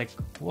that I was like,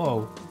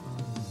 whoa,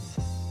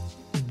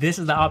 this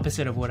is the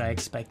opposite of what I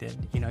expected.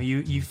 You know,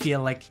 you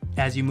feel like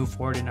as you move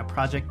forward in a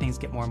project, things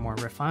get more and more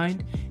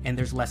refined, and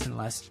there's less and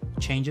less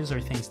changes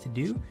or things to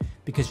do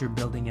because you're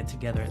building it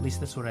together. At least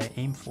that's what I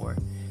aim for.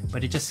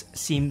 But it just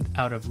seemed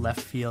out of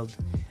left field.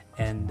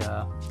 And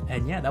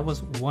yeah, that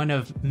was one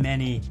of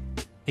many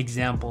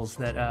examples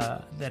that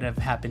have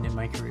happened in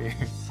my career.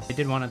 I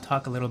did want to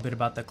talk a little bit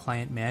about the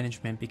client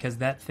management, because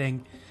that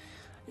thing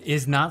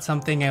is not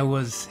something I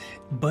was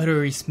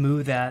buttery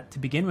smooth at to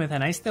begin with,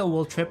 and I still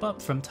will trip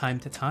up from time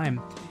to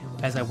time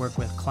as I work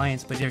with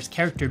clients, but there's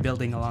character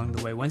building along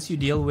the way. Once you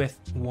deal with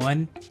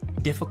one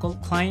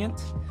difficult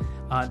client,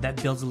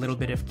 that builds a little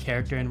bit of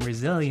character and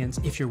resilience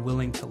if you're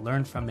willing to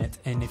learn from it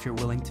and if you're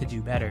willing to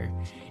do better.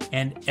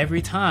 And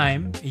every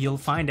time you'll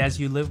find, as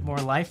you live more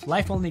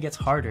life only gets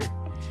harder.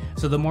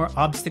 So the more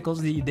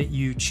obstacles that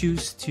you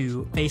choose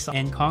to face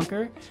and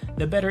conquer,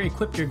 the better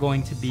equipped you're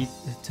going to be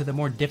to the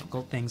more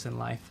difficult things in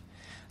life.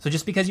 So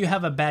just because you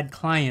have a bad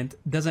client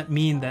doesn't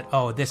mean that,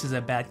 oh, this is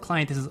a bad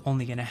client, this is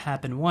only going to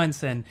happen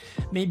once, and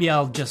maybe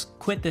I'll just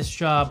quit this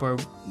job or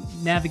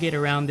navigate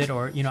around it,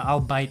 or, I'll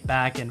bite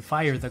back and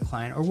fire the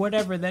client, or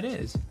whatever that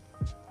is.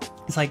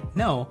 It's like,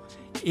 no,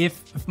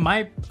 if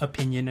my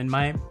opinion and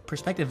my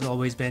perspective has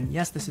always been,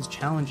 yes, this is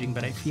challenging,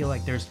 but I feel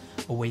like there's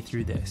a way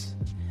through this.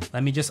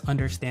 Let me just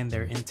understand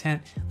their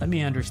intent. Let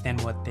me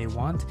understand what they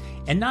want,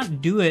 and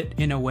not do it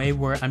in a way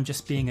where I'm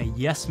just being a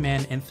yes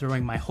man and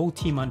throwing my whole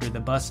team under the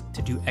bus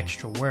to do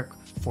extra work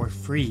for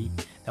free.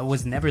 That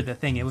was never the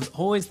thing. It was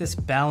always this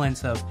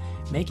balance of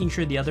making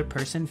sure the other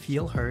person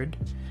feel heard,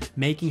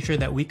 making sure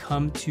that we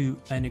come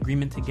to an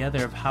agreement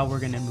together of how we're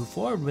going to move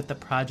forward with the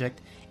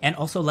project, and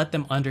also let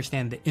them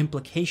understand the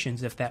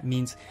implications if that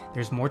means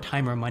there's more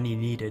time or money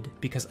needed,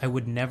 because I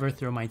would never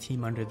throw my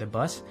team under the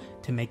bus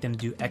to make them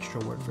do extra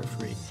work for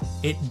free.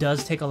 It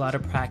does take a lot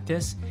of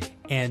practice,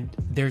 and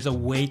there's a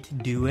way to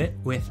do it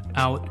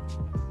without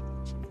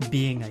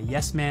being a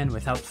yes man,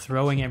 without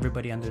throwing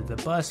everybody under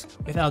the bus,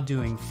 without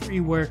doing free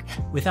work,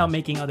 without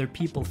making other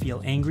people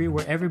feel angry,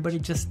 where everybody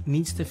just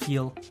needs to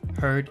feel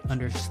heard,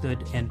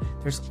 understood, and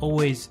there's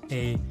always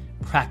a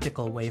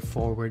practical way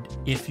forward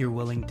if you're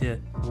willing to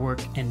work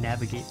and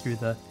navigate through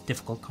the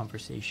difficult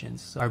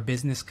conversations. So our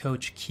business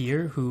coach,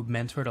 Kier, who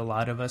mentored a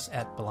lot of us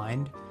at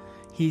Blind,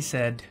 he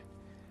said,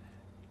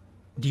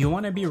 do you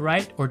want to be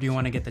right, or do you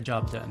want to get the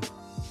job done?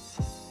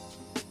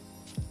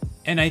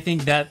 And I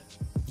think that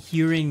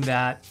hearing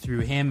that through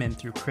him and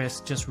through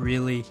Chris just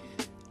really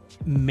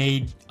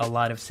made a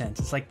lot of sense.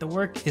 It's like the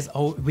work is,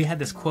 we had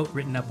this quote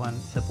written up on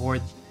the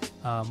board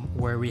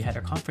where we had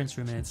our conference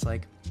room, and it's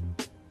like,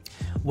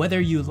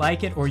 whether you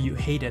like it or you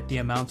hate it, the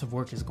amount of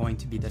work is going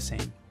to be the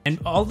same. And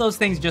all those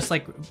things just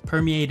like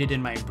permeated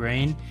in my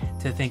brain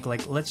to think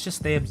like, let's just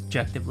stay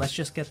objective. Let's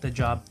just get the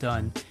job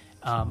done.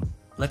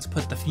 Let's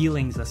put the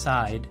feelings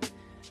aside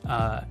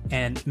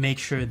and make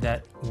sure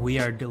that we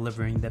are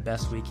delivering the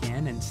best we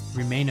can and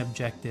remain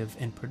objective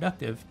and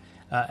productive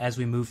as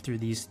we move through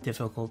these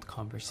difficult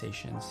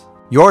conversations.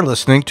 You're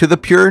listening to the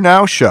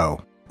Purenow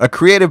Show, a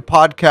creative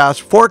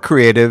podcast for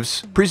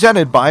creatives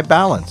presented by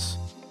Balance.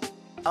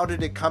 How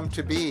did it come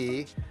to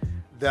be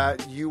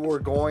that you were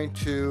going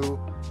to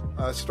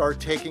start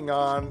taking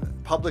on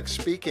public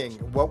speaking?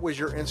 What was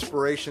your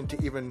inspiration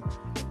to even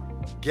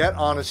get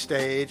on a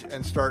stage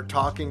and start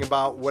talking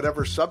about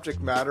whatever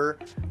subject matter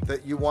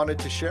that you wanted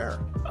to share?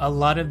 A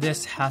lot of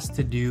this has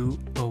to do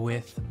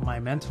with my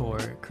mentor,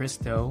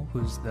 Christo,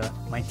 who's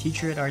my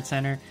teacher at Art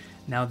Center,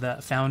 now the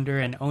founder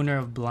and owner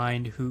of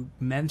Blind, who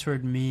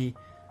mentored me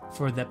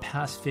for the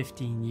past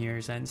 15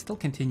 years and still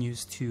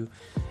continues to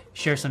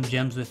share some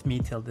gems with me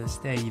till this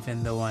day,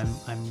 even though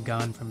I'm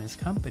gone from his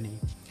company.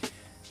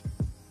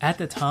 At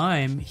the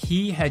time,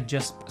 he had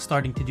just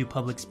starting to do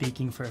public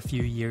speaking for a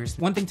few years.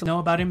 One thing to know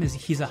about him is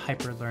he's a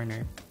hyper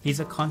learner. He's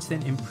a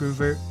constant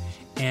improver,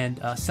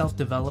 and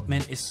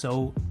self-development is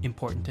so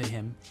important to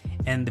him.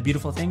 And the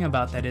beautiful thing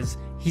about that is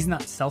he's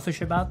not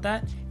selfish about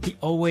that. He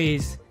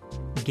always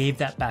gave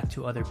that back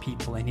to other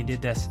people, and he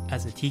did this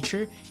as a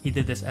teacher, he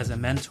did this as a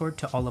mentor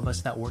to all of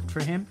us that worked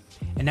for him,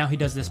 and now he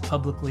does this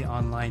publicly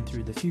online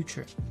through the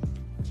future.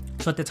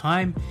 So at the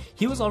time,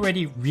 he was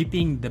already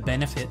reaping the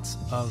benefits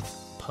of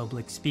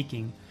public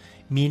speaking,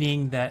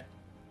 meaning that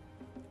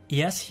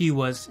yes, he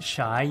was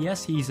shy,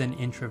 yes, he's an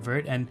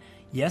introvert, and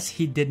yes,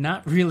 he did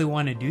not really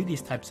want to do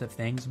these types of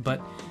things, but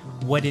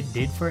what it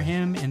did for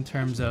him in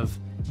terms of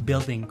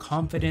building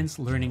confidence,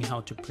 learning how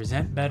to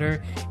present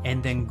better,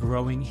 and then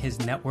growing his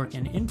network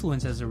and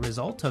influence as a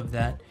result of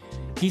that,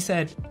 he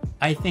said,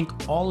 I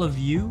think all of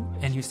you,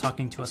 and he was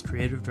talking to us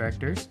creative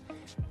directors,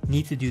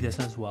 need to do this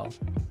as well.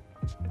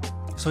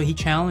 So he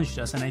challenged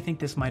us, and I think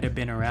this might have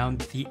been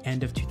around the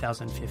end of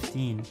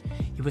 2015.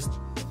 He was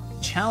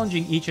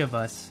challenging each of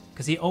us,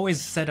 because he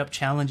always set up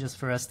challenges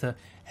for us to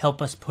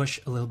help us push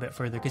a little bit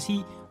further, because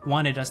he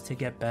wanted us to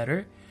get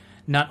better,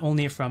 not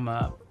only from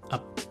a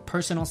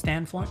personal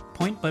standpoint,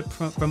 but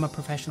from a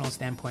professional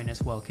standpoint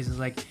as well. Because it's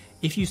like,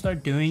 if you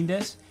start doing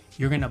this,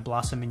 you're going to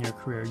blossom in your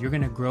career. You're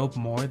going to grow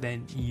more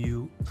than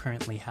you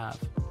currently have.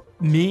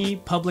 Me,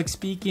 public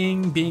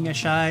speaking, being a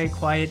shy,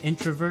 quiet,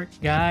 introvert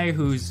guy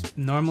who's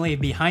normally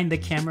behind the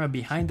camera,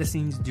 behind the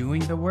scenes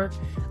doing the work,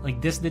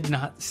 like this did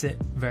not sit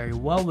very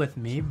well with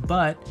me.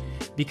 But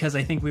because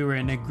I think we were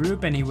in a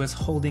group and he was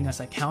holding us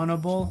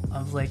accountable,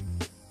 I was like,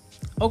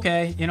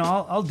 okay,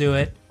 I'll do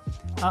it.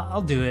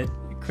 I'll do it.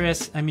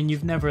 Chris, I mean,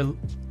 you've never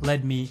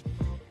led me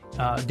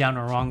down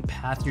a wrong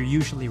path. You're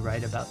usually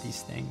right about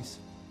these things.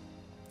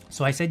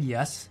 So I said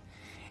yes.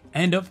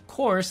 And of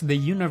course, the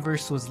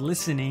universe was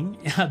listening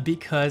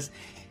because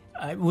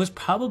it was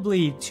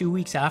probably 2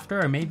 weeks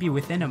after, or maybe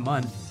within a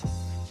month,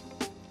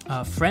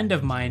 a friend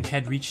of mine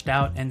had reached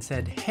out and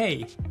said,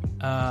 hey,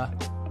 our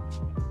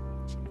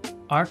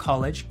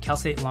college, Cal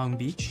State Long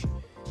Beach,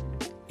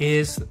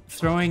 is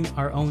throwing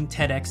our own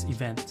TEDx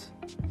event.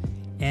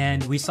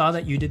 And we saw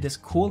that you did this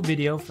cool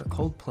video for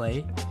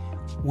Coldplay.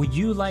 would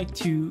you like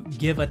to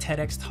give a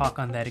TEDx talk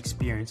on that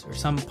experience or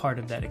some part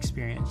of that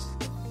experience?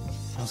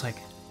 I was like,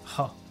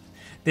 oh,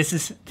 this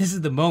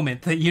is the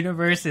moment. The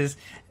universe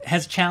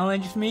has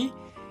challenged me,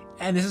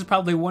 and this is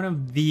probably one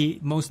of the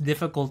most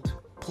difficult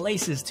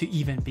places to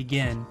even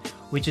begin,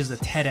 which is a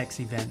TEDx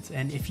event.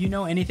 And if you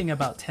know anything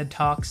about TED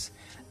Talks,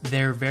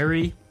 they're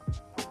very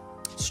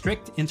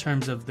strict in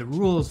terms of the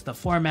rules, the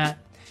format.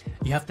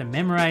 You have to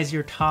memorize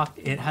your talk.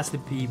 It has to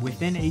be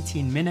within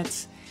 18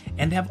 minutes.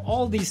 And they have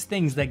all these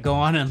things that go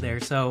on in there.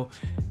 So,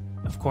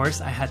 of course,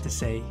 I had to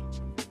say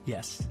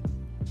yes.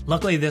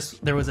 Luckily,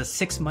 there was a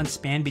 6-month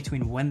span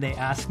between when they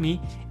asked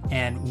me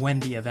and when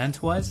the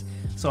event was.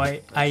 So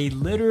I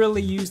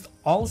literally used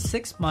all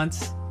 6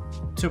 months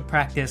to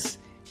practice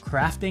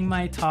crafting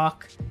my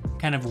talk,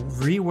 kind of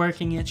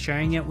reworking it,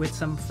 sharing it with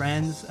some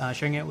friends,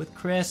 sharing it with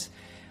Chris,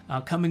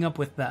 coming up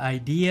with the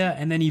idea,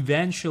 and then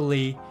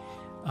eventually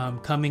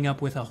coming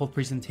up with a whole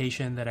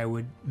presentation that I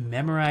would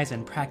memorize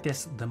and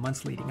practice the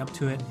months leading up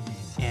to it,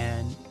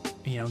 and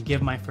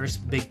give my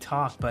first big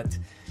talk. But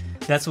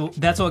that's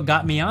what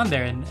got me on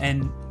there,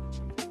 and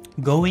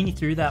going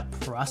through that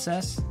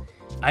process,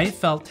 I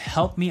felt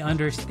helped me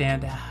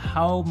understand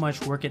how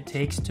much work it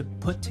takes to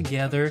put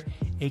together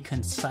a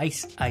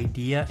concise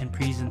idea and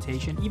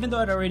presentation. Even though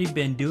I'd already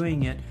been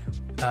doing it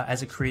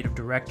as a creative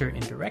director in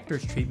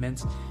director's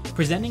treatments,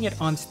 presenting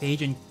it on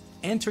stage and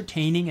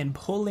entertaining and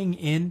pulling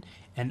in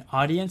an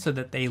audience so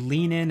that they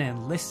lean in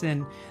and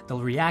listen,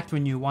 they'll react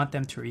when you want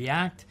them to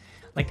react.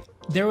 Like,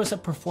 there was a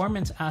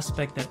performance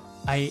aspect that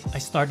I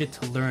started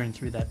to learn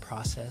through that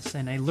process.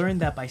 And I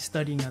learned that by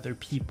studying other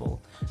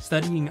people,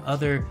 studying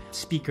other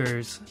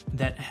speakers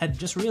that had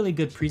just really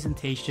good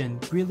presentation,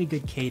 really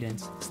good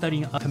cadence,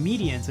 studying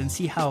comedians and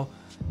see how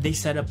they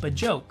set up a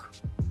joke,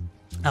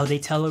 how they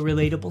tell a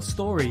relatable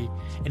story,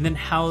 and then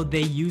how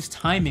they use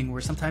timing,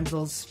 where sometimes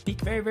they'll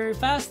speak very, very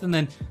fast and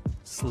then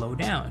slow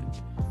down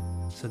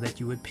so that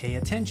you would pay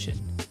attention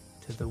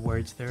to the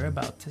words they're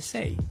about to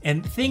say.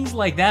 And things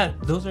like that,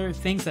 those are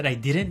things that I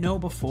didn't know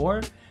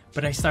before,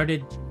 but I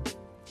started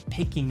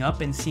picking up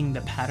and seeing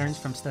the patterns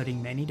from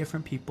studying many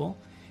different people,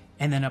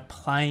 and then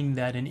applying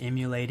that and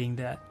emulating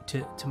that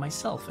to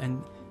myself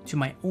and to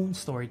my own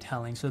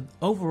storytelling. So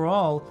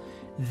overall,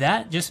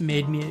 that just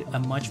made me a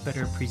much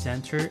better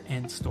presenter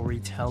and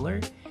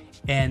storyteller.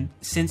 And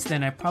since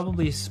then, I've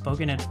probably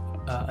spoken at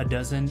a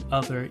dozen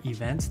other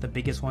events. The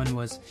biggest one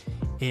was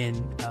in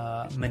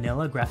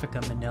Manila,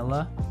 Graphica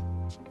Manila,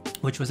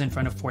 which was in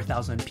front of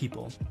 4,000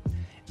 people.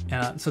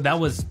 So that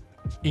was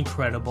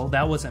incredible.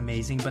 That was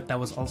amazing, but that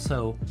was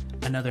also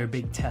another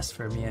big test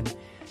for me. And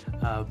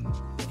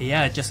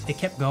it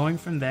kept going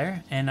from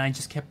there, and I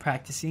just kept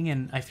practicing,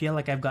 and I feel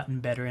like I've gotten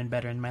better and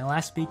better. And my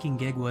last speaking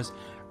gig was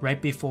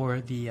right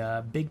before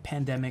the big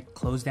pandemic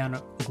closed down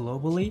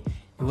globally.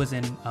 It was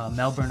in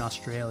Melbourne,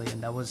 Australia,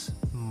 and that was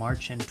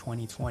March in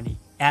 2020.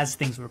 As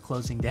things were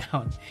closing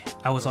down,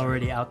 I was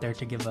already out there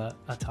to give a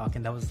talk,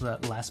 and that was the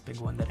last big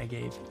one that I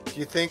gave. Do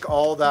you think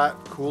all that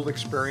cool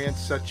experience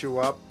set you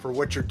up for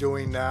what you're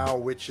doing now,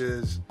 which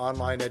is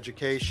online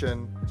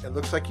education? It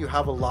looks like you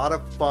have a lot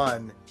of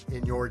fun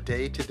in your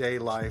day-to-day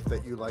life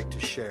that you like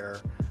to share,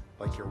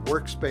 like your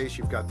workspace.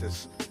 You've got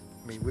this,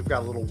 we've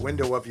got a little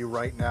window of you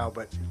right now,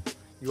 but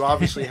you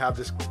obviously have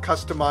this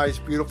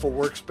customized, beautiful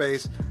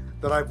workspace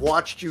that I've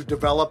watched you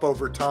develop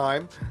over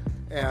time,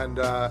 and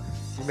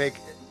you make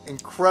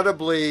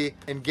incredibly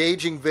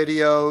engaging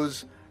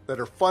videos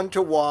that are fun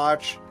to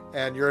watch,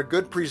 and you're a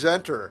good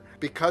presenter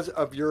because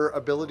of your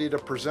ability to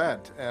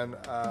present. And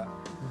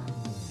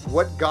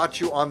what got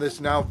you on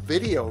this now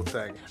video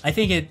thing? I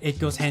think it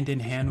goes hand in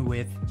hand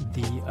with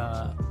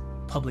the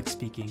public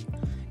speaking,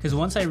 because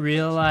once I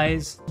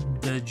realized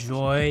the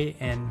joy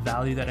and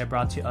value that I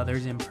brought to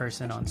others in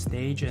person on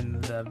stage,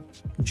 and the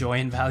joy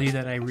and value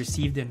that I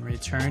received in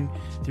return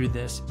through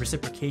this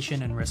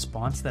reciprocation and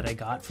response that I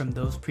got from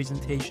those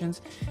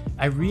presentations,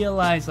 I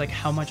realized like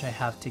how much I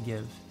have to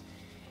give.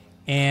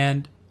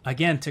 And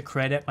again, to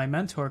credit my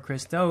mentor,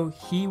 Chris Do,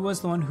 he was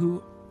the one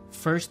who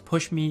first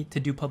pushed me to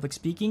do public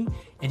speaking,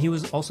 and he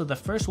was also the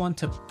first one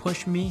to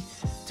push me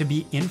to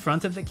be in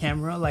front of the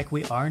camera like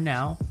we are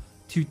now,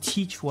 to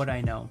teach what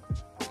I know.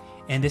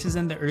 And this is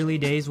in the early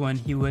days when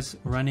he was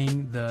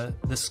running the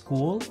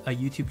School, a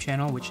YouTube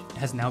channel, which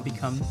has now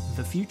become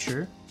The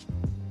Future,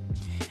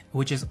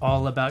 which is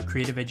all about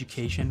creative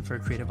education for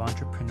creative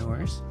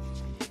entrepreneurs.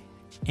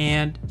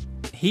 And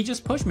he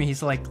just pushed me.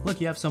 He's like,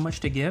 look, you have so much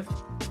to give.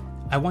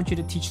 I want you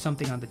to teach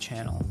something on the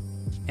channel.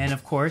 And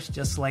of course,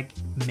 just like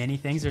many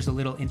things, there's a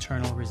little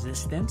internal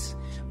resistance.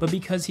 But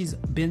because he's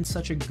been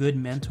such a good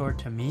mentor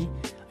to me,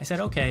 I said,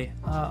 okay,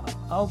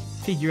 I'll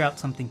figure out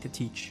something to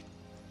teach.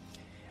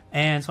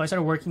 And so I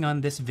started working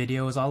on this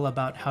video. It was all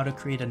about how to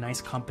create a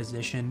nice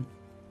composition.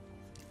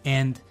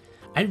 And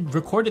I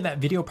recorded that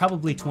video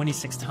probably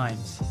 26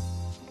 times.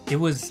 It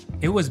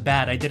was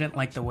bad. I didn't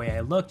like the way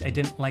I looked. I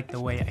didn't like the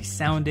way I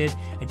sounded.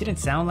 I didn't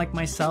sound like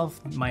myself.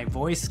 My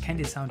voice kind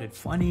of sounded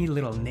funny, a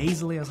little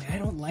nasally. I was like, I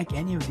don't like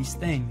any of these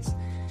things.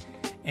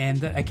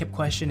 And I kept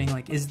questioning,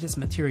 like, is this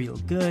material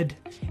good?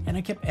 And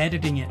I kept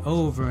editing it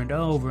over and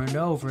over and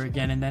over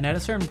again. And then at a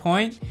certain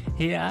point,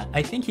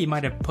 I think he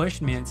might have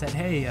pushed me and said,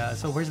 hey,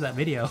 so where's that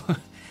video?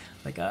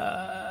 Like,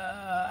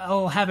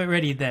 I'll have it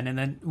ready then. And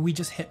then we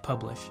just hit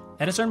publish.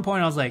 At a certain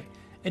point, I was like,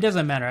 it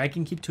doesn't matter. I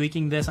can keep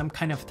tweaking this. I'm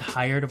kind of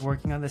tired of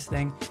working on this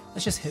thing.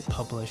 Let's just hit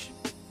publish.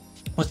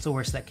 What's the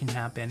worst that can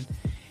happen?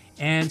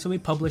 And so we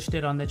published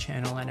it on the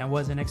channel, and I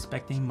wasn't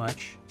expecting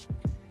much.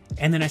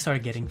 And then I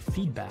started getting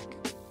feedback.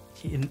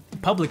 In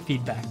public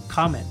feedback,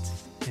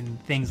 comments,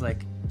 and things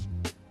like,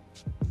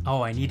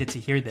 oh, I needed to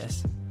hear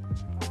this.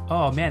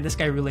 Oh man, this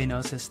guy really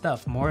knows his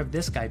stuff. More of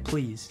this guy,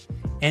 please.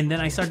 And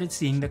then I started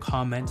seeing the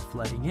comments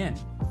flooding in.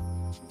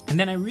 And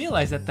then I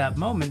realized at that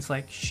moment, it's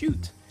like,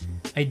 shoot,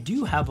 I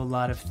do have a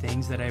lot of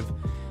things that I've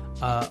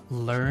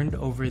learned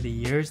over the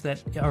years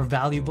that are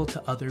valuable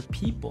to other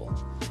people,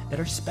 that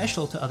are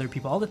special to other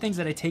people. All the things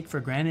that I take for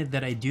granted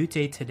that I do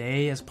day to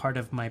day as part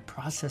of my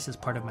process, as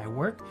part of my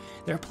work,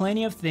 there are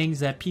plenty of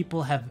things that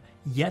people have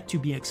yet to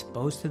be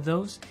exposed to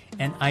those,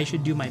 and I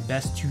should do my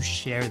best to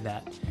share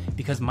that,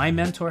 because my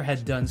mentor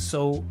had done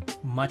so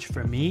much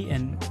for me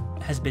and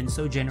has been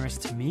so generous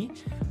to me.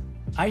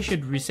 I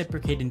should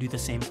reciprocate and do the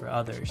same for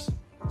others.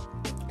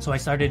 So I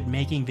started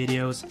making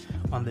videos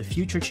on the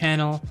Future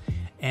channel.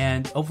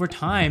 And over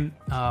time,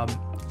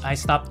 I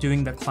stopped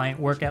doing the client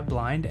work at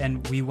Blind,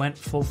 and we went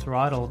full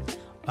throttle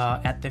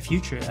at the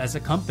Future as a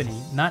company.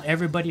 Not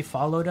everybody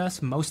followed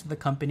us. Most of the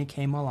company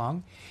came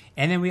along.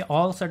 And then we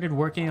all started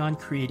working on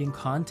creating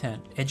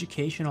content,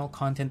 educational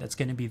content that's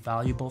going to be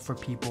valuable for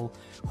people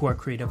who are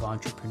creative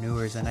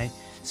entrepreneurs. And I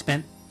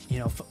spent,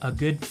 a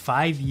good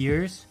 5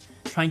 years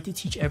trying to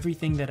teach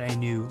everything that I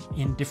knew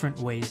in different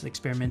ways,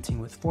 experimenting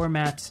with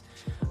formats,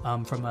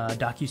 from a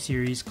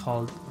docuseries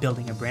called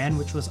Building a Brand,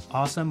 which was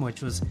awesome,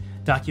 which was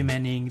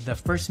documenting the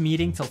first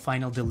meeting till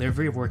final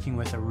delivery of working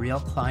with a real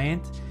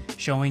client,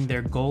 showing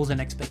their goals and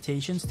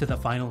expectations to the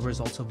final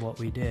results of what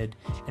we did.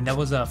 And that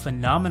was a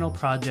phenomenal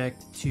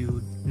project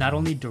to not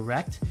only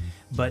direct,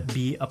 but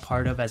be a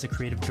part of as a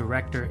creative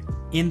director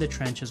in the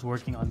trenches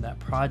working on that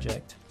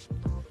project.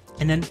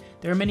 And then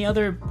there are many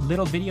other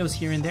little videos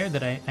here and there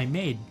that I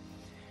made.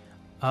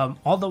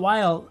 All the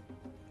while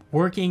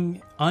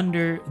working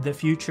under the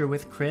Future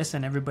with Chris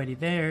and everybody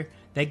there,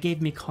 that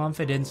gave me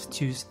confidence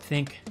to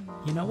think,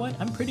 you know what,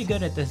 I'm pretty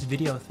good at this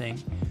video thing.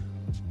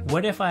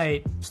 What if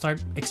I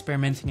start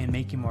experimenting and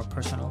making more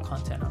personal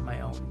content on my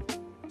own?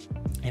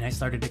 And I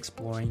started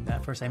exploring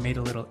that. First, I made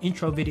a little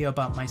intro video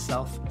about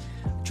myself,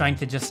 trying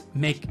to just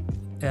make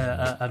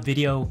a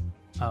video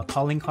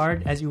calling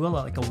card, as you will,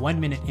 like a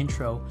 1-minute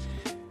intro.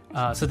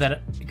 So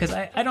that, because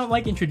I don't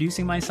like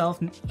introducing myself.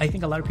 I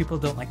think a lot of people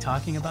don't like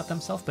talking about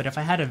themselves, but if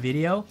I had a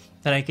video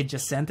that I could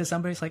just send to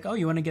somebody, it's like, oh,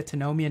 you want to get to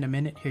know me in a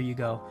minute? Here you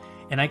go.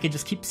 And I could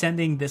just keep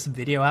sending this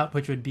video out,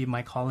 which would be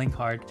my calling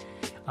card,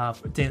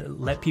 to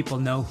let people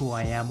know who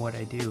I am, what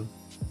I do.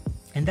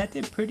 And that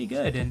did pretty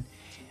good. And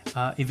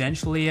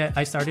eventually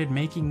I started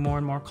making more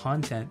and more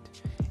content.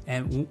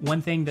 And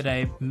one thing that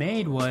I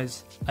made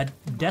was a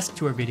desk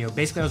tour video.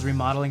 Basically, I was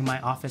remodeling my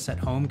office at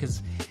home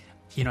because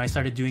I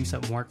started doing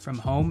some work from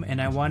home,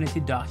 and I wanted to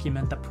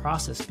document the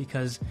process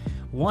because,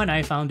 one,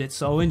 I found it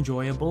so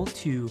enjoyable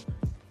to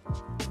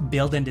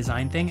build and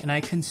design things, and I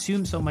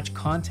consume so much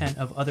content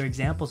of other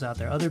examples out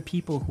there, other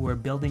people who are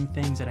building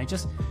things, and I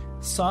just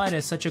saw it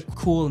as such a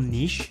cool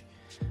niche,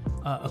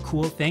 a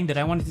cool thing that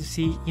I wanted to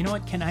see,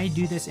 what, can I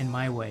do this in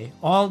my way?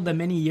 All the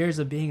many years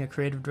of being a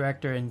creative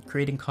director and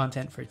creating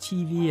content for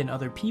TV and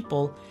other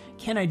people,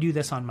 can I do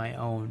this on my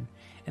own?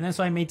 And then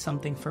so I made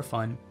something for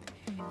fun.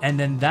 And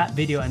then that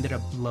video ended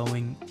up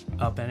blowing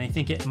up, and I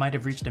think it might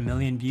have reached 1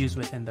 million views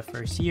within the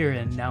first year,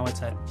 and now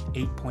it's at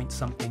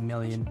 8-point-something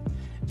million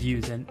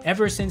views. And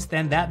ever since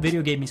then, that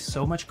video gave me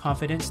so much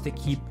confidence to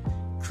keep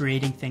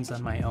creating things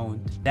on my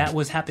own. That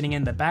was happening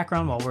in the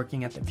background while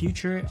working at the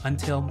Future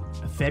until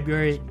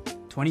February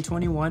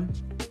 2021.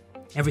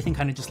 Everything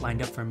kind of just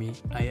lined up for me.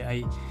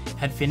 I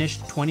had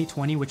finished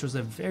 2020, which was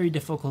a very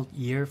difficult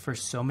year for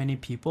so many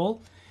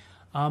people.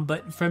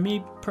 But for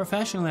me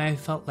professionally, I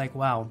felt like,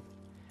 wow,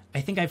 I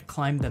think I've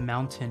climbed the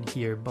mountain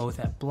here, both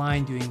at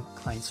Blind doing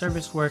client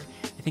service work.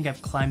 I think I've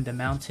climbed the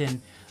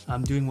mountain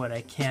doing what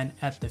I can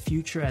at the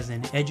Future as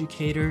an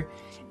educator.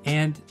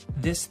 And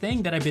this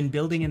thing that I've been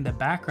building in the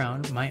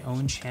background, my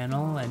own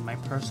channel and my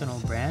personal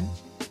brand,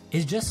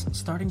 is just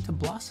starting to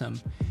blossom.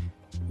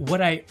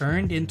 What I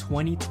earned in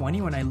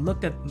 2020, when I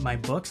looked at my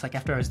books, like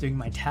after I was doing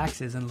my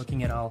taxes and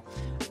looking at all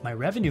my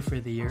revenue for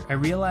the year, I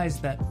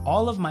realized that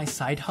all of my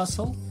side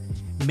hustle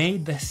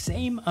made the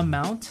same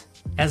amount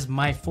as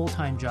my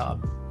full-time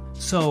job.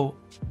 So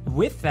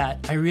with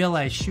that, I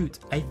realized, shoot,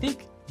 I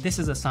think this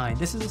is a sign.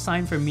 This is a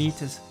sign for me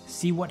to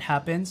see what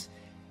happens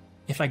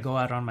if I go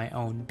out on my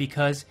own.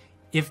 Because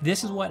if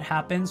this is what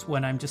happens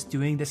when I'm just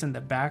doing this in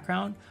the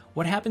background,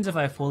 what happens if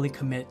I fully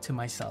commit to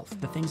myself,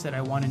 the things that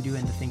I want to do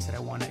and the things that I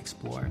want to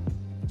explore?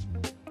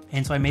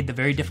 And so I made the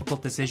very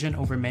difficult decision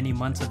over many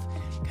months of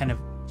kind of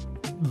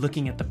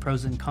looking at the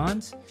pros and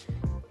cons.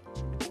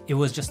 It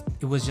was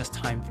just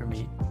time for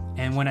me.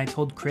 And when I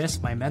told Chris,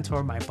 my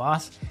mentor, my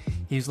boss,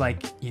 he was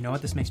like, you know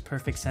what, this makes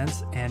perfect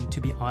sense. And to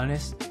be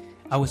honest,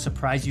 I was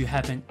surprised you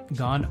haven't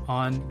gone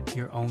on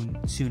your own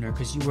sooner,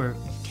 because you were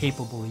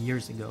capable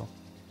years ago.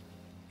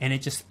 And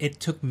it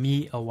took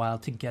me a while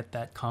to get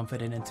that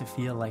confident and to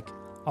feel like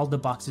all the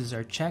boxes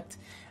are checked.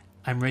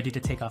 I'm ready to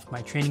take off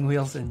my training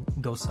wheels and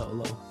go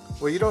solo.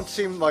 Well, you don't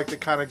seem like the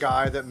kind of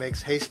guy that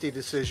makes hasty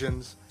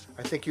decisions.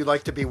 I think you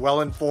like to be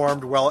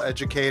well-informed,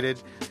 well-educated.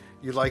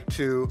 You like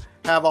to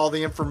have all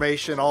the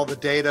information, all the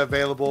data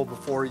available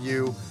before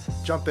you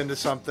jump into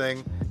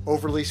something.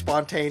 Overly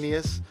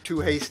spontaneous,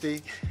 too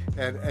hasty.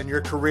 And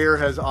your career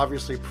has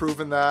obviously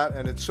proven that.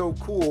 And it's so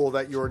cool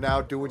that you're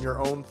now doing your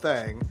own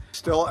thing.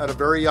 Still at a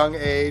very young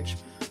age.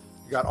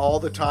 You got all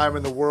the time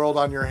in the world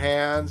on your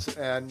hands,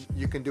 and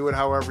you can do it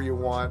however you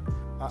want.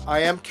 I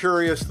am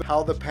curious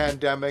how the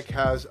pandemic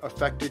has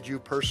affected you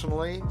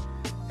personally,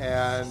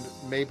 and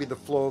maybe the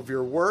flow of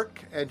your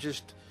work, and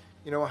just,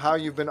 how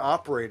you've been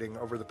operating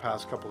over the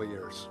past couple of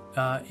years.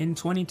 In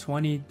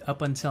 2020,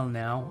 up until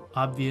now,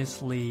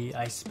 obviously,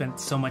 I spent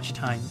so much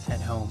time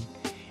at home.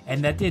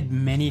 And that did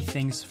many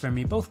things for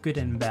me, both good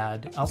and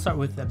bad. I'll start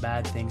with the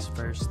bad things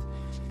first.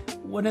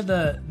 One of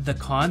the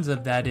cons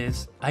of that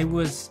is I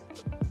was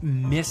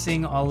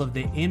missing all of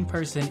the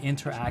in-person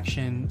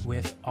interaction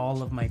with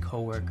all of my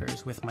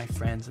coworkers, with my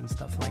friends and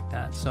stuff like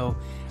that. So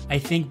I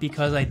think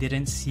because I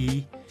didn't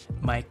see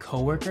my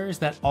coworkers,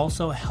 that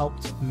also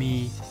helped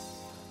me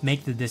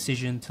make the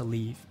decision to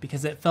leave,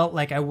 because it felt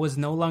like I was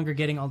no longer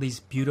getting all these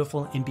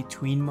beautiful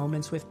in-between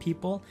moments with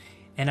people,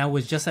 and I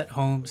was just at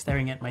home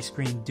staring at my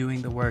screen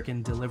doing the work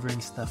and delivering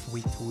stuff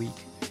week to week,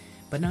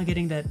 but not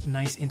getting that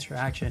nice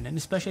interaction, and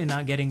especially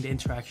not getting the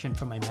interaction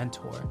from my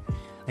mentor.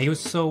 Like, it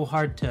was so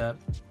hard to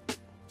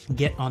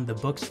get on the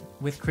books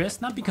with Chris,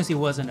 not because he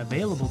wasn't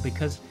available,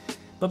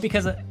 but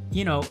because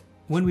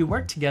when we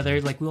work together,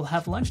 like, we'll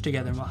have lunch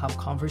together and we'll have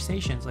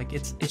conversations. Like,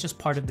 it's just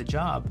part of the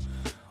job.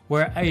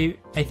 Where I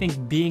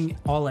think being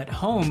all at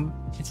home,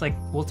 it's like,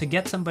 well, to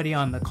get somebody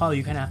on the call,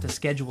 you kind of have to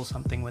schedule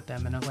something with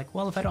them. And I'm like,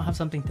 well, if I don't have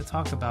something to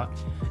talk about,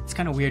 it's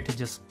kind of weird to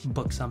just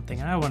book something.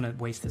 And I don't want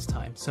to waste this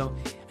time. So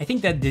I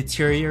think that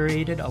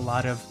deteriorated a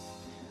lot of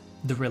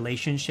the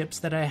relationships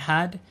that I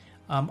had.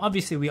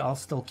 Obviously, we all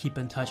still keep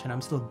in touch, and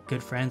I'm still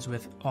good friends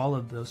with all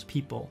of those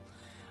people.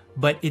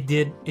 But it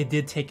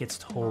did take its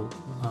toll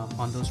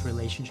on those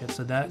relationships.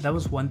 So that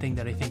was one thing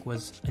that I think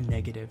was a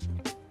negative.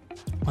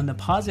 On the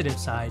positive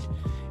side,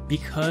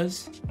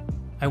 because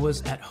I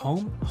was at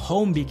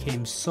home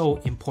became so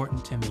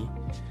important to me.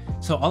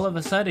 So all of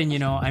a sudden,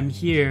 I'm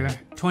here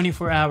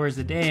 24 hours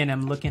a day, and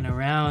I'm looking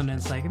around, and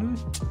it's like,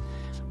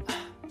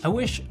 I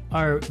wish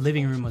our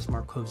living room was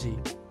more cozy.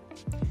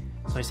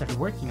 So I started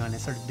working on it,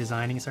 started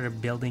designing,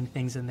 started building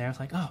things in there. I was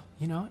like, oh,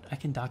 you know what? I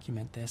can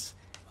document this.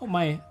 Oh,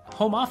 my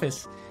home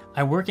office.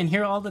 I work in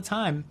here all the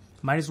time.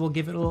 Might as well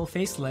give it a little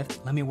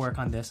facelift. Let me work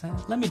on this.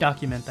 Let me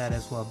document that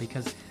as well,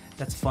 because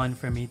that's fun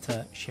for me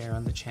to share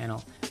on the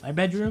channel. My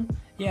bedroom,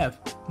 yeah,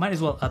 might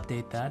as well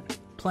update that.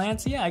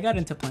 Plants, yeah, I got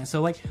into plants.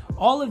 So like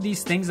all of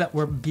these things that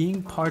were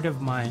being part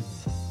of my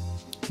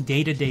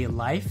day-to-day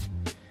life,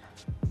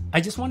 I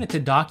just wanted to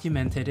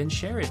document it and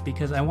share it,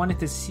 because I wanted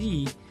to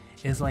see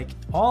is like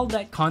all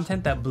that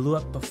content that blew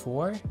up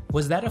before,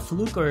 was that a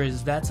fluke, or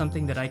is that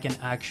something that I can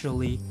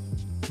actually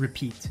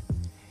repeat?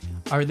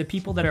 Are the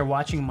people that are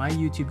watching my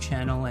YouTube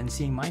channel and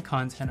seeing my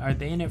content, are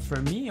they in it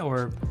for me,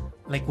 or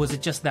like was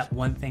it just that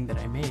one thing that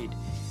I made?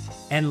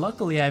 And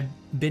luckily I've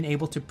been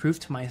able to prove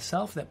to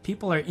myself that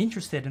people are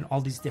interested in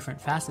all these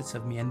different facets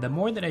of me. And the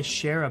more that I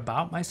share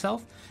about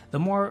myself, the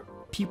more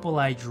people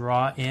I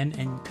draw in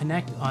and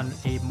connect on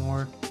a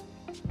more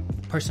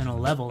personal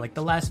level. Like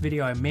the last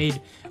video I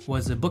made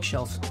was a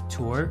bookshelf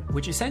tour,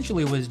 which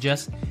essentially was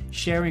just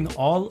sharing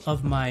all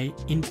of my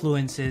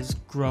influences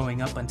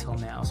growing up until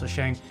now. So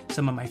sharing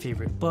some of my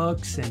favorite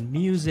books and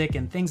music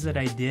and things that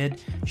I did,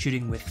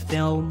 shooting with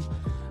film.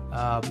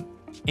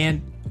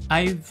 And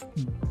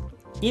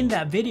in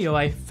that video,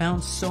 I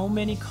found so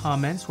many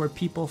comments where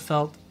people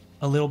felt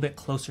a little bit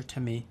closer to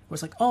me. It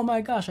was like, oh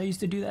my gosh, I used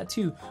to do that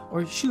too.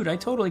 Or shoot, I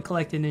totally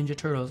collected Ninja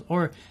Turtles.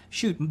 Or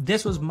shoot,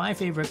 this was my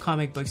favorite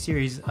comic book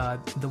series.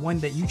 The one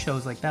that you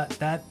chose, like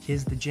that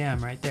is the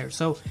jam right there.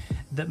 So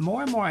the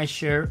more and more I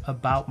share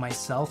about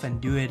myself and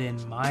do it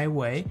in my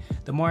way,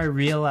 the more I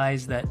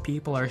realize that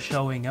people are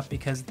showing up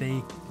because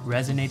they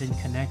resonate and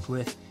connect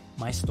with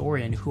my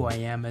story and who I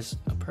am as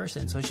a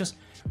person. So it's just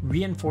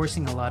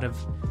reinforcing a lot of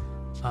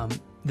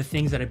the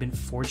things that I've been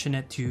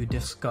fortunate to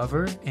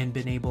discover and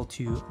been able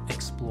to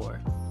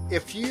explore.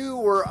 If you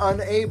were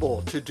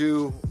unable to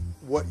do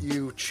what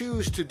you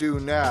choose to do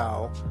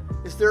now,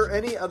 is there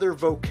any other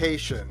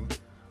vocation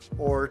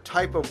or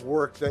type of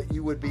work that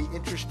you would be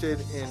interested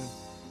in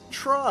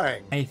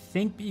trying? I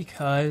think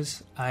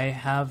because I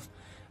have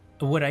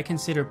what I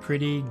consider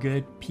pretty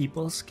good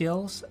people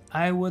skills.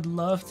 I would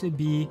love to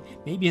be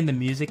maybe in the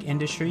music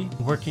industry,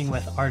 working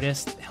with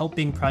artists,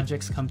 helping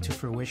projects come to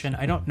fruition.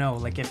 I don't know,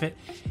 like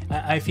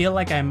I feel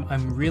like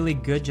I'm really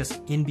good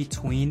just in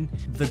between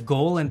the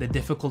goal and the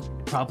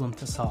difficult problem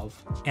to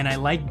solve. And I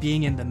like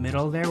being in the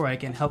middle there where I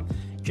can help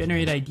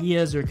generate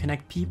ideas or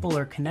connect people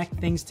or connect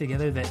things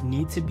together that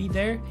need to be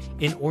there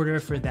in order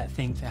for that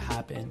thing to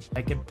happen.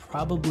 I could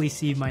probably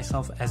see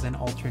myself as an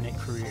alternate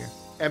career.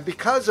 And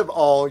because of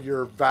all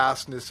your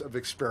vastness of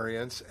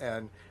experience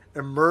and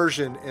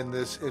immersion in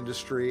this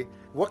industry,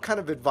 what kind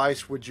of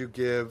advice would you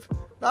give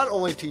not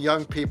only to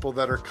young people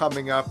that are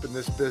coming up in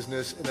this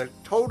business in a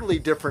totally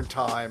different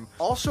time,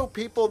 also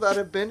people that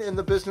have been in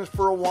the business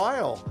for a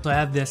while? So I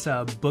have this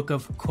book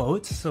of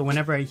quotes. So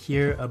whenever I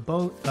hear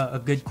a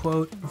good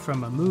quote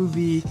from a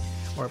movie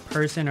or a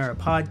person or a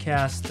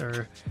podcast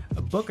or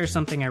a book or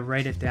something, I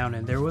write it down.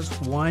 And there was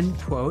one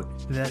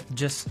quote that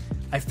just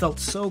I felt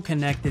so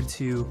connected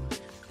to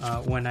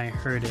when I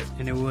heard it.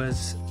 And it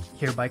was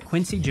here by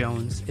Quincy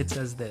Jones. It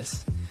says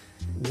this: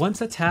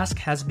 "Once a task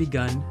has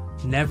begun,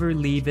 never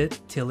leave it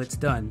till it's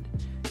done.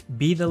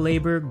 Be the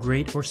labor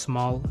great or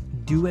small,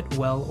 do it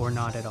well or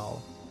not at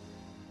all."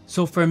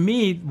 So for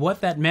me,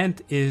 what that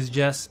meant is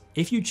just,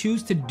 if you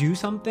choose to do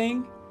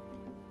something,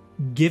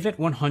 give it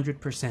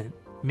 100%.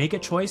 Make a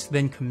choice,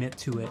 then commit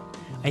to it.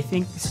 I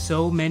think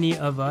so many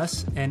of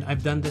us, and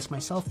I've done this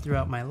myself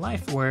throughout my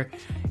life, where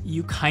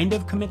you kind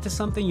of commit to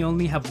something, you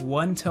only have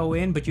one toe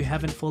in, but you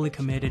haven't fully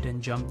committed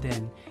and jumped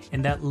in.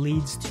 And that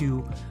leads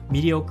to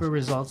mediocre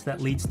results,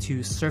 that leads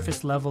to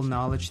surface level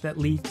knowledge, that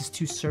leads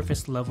to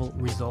surface level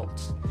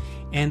results.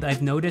 And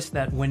I've noticed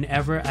that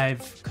whenever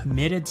I've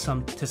committed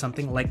to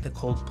something like the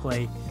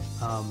Coldplay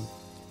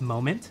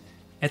moment,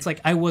 it's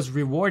like I was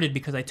rewarded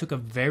because I took a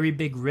very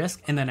big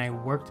risk and then I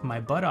worked my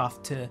butt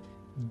off to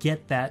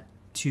get that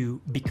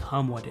to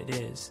become what it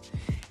is.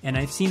 And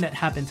I've seen that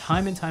happen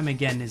time and time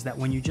again, is that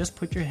when you just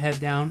put your head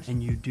down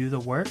and you do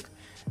the work,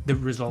 the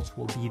results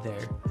will be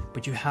there.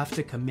 But you have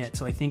to commit.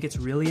 So I think it's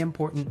really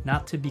important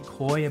not to be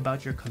coy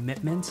about your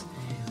commitments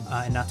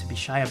and not to be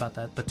shy about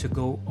that, but to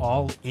go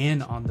all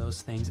in on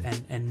those things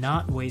and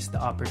not waste the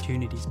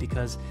opportunities,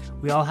 because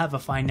we all have a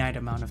finite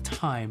amount of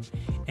time.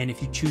 And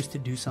if you choose to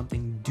do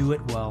something, do it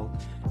well,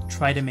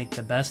 try to make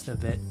the best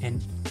of it,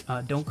 and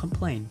don't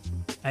complain.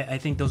 I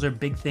think those are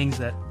big things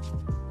that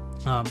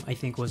I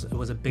think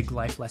was a big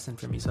life lesson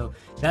for me. So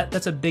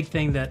that's a big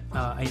thing that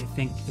I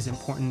think is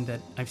important that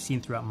I've seen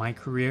throughout my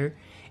career.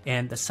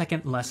 And the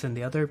second lesson,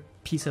 the other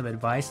piece of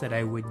advice that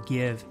I would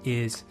give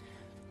is,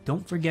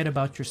 don't forget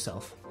about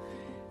yourself.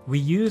 We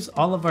use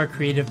all of our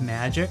creative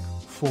magic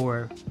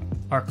for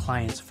our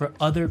clients, for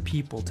other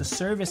people, to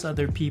service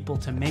other people,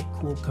 to make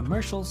cool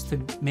commercials, to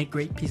make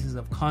great pieces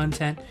of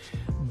content,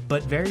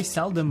 but very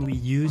seldom we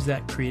use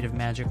that creative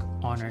magic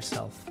on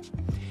ourselves.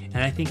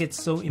 And I think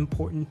it's so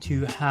important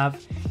to have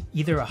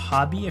either a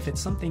hobby, if it's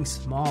something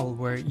small,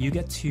 where you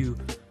get to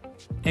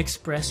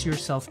express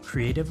yourself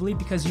creatively,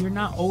 because you're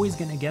not always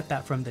going to get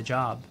that from the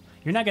job.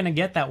 You're not going to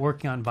get that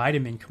working on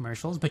vitamin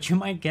commercials, but you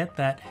might get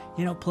that,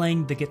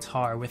 playing the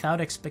guitar without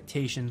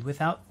expectations,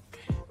 without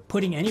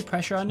putting any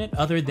pressure on it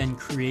other than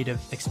creative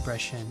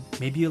expression.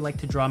 Maybe you like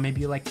to draw,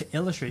 maybe you like to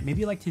illustrate,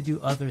 maybe you like to do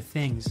other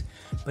things.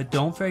 But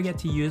don't forget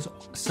to use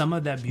some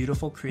of that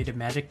beautiful creative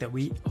magic that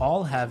we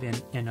all have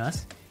in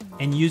us,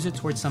 and use it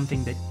towards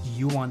something that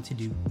you want to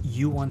do,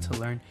 you want to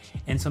learn,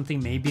 and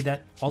something maybe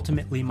that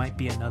ultimately might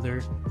be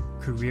another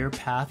career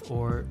path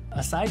or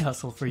a side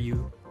hustle for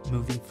you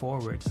moving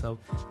forward. So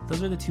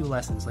those are the two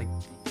lessons. Like,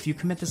 if you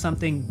commit to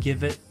something,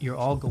 give it your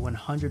all, go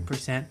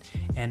 100%,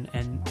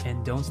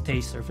 and don't stay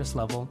surface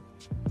level.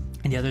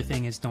 And the other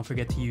thing is, don't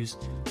forget to use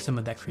some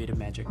of that creative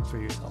magic for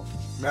yourself.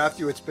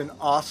 Matthew, it's been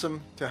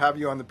awesome to have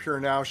you on the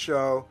Purenow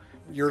show.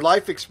 Your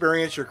life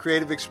experience, your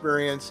creative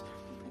experience,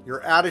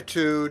 your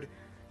attitude,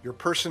 your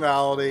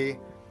personality.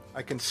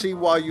 I can see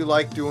why you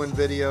like doing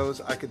videos.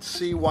 I can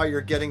see why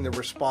you're getting the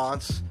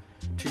response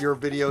to your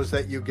videos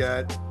that you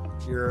get.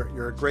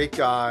 You're a great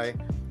guy,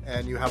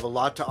 and you have a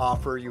lot to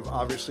offer. You've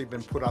obviously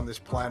been put on this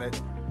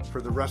planet for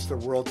the rest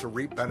of the world to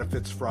reap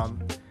benefits from,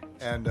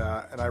 and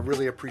I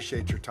really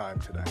appreciate your time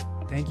today.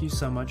 Thank you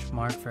so much,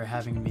 Mark, for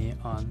having me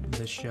on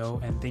the show,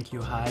 and thank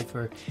you, Hai,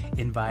 for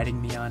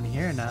inviting me on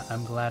here, and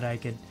I'm glad I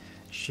could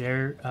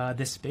share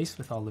this space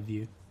with all of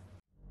you.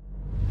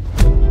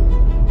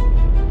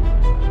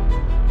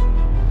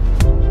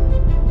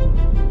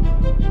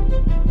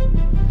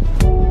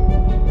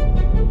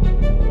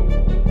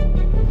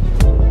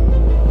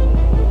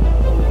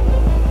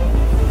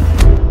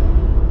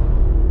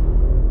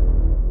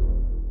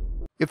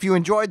 If you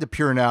enjoyed the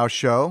Purenow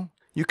show,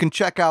 you can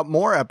check out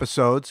more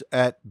episodes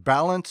at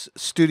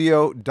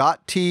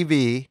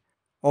balancestudio.tv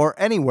or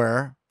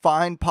anywhere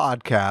fine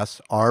podcasts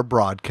are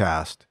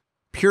broadcast.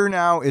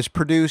 Purenow is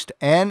produced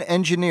and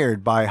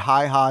engineered by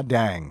HaiHa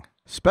Dang.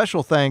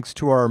 Special thanks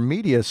to our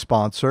media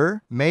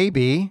sponsor,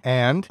 Maybe,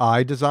 and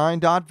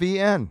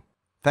iDesign.vn.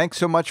 Thanks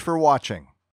so much for watching.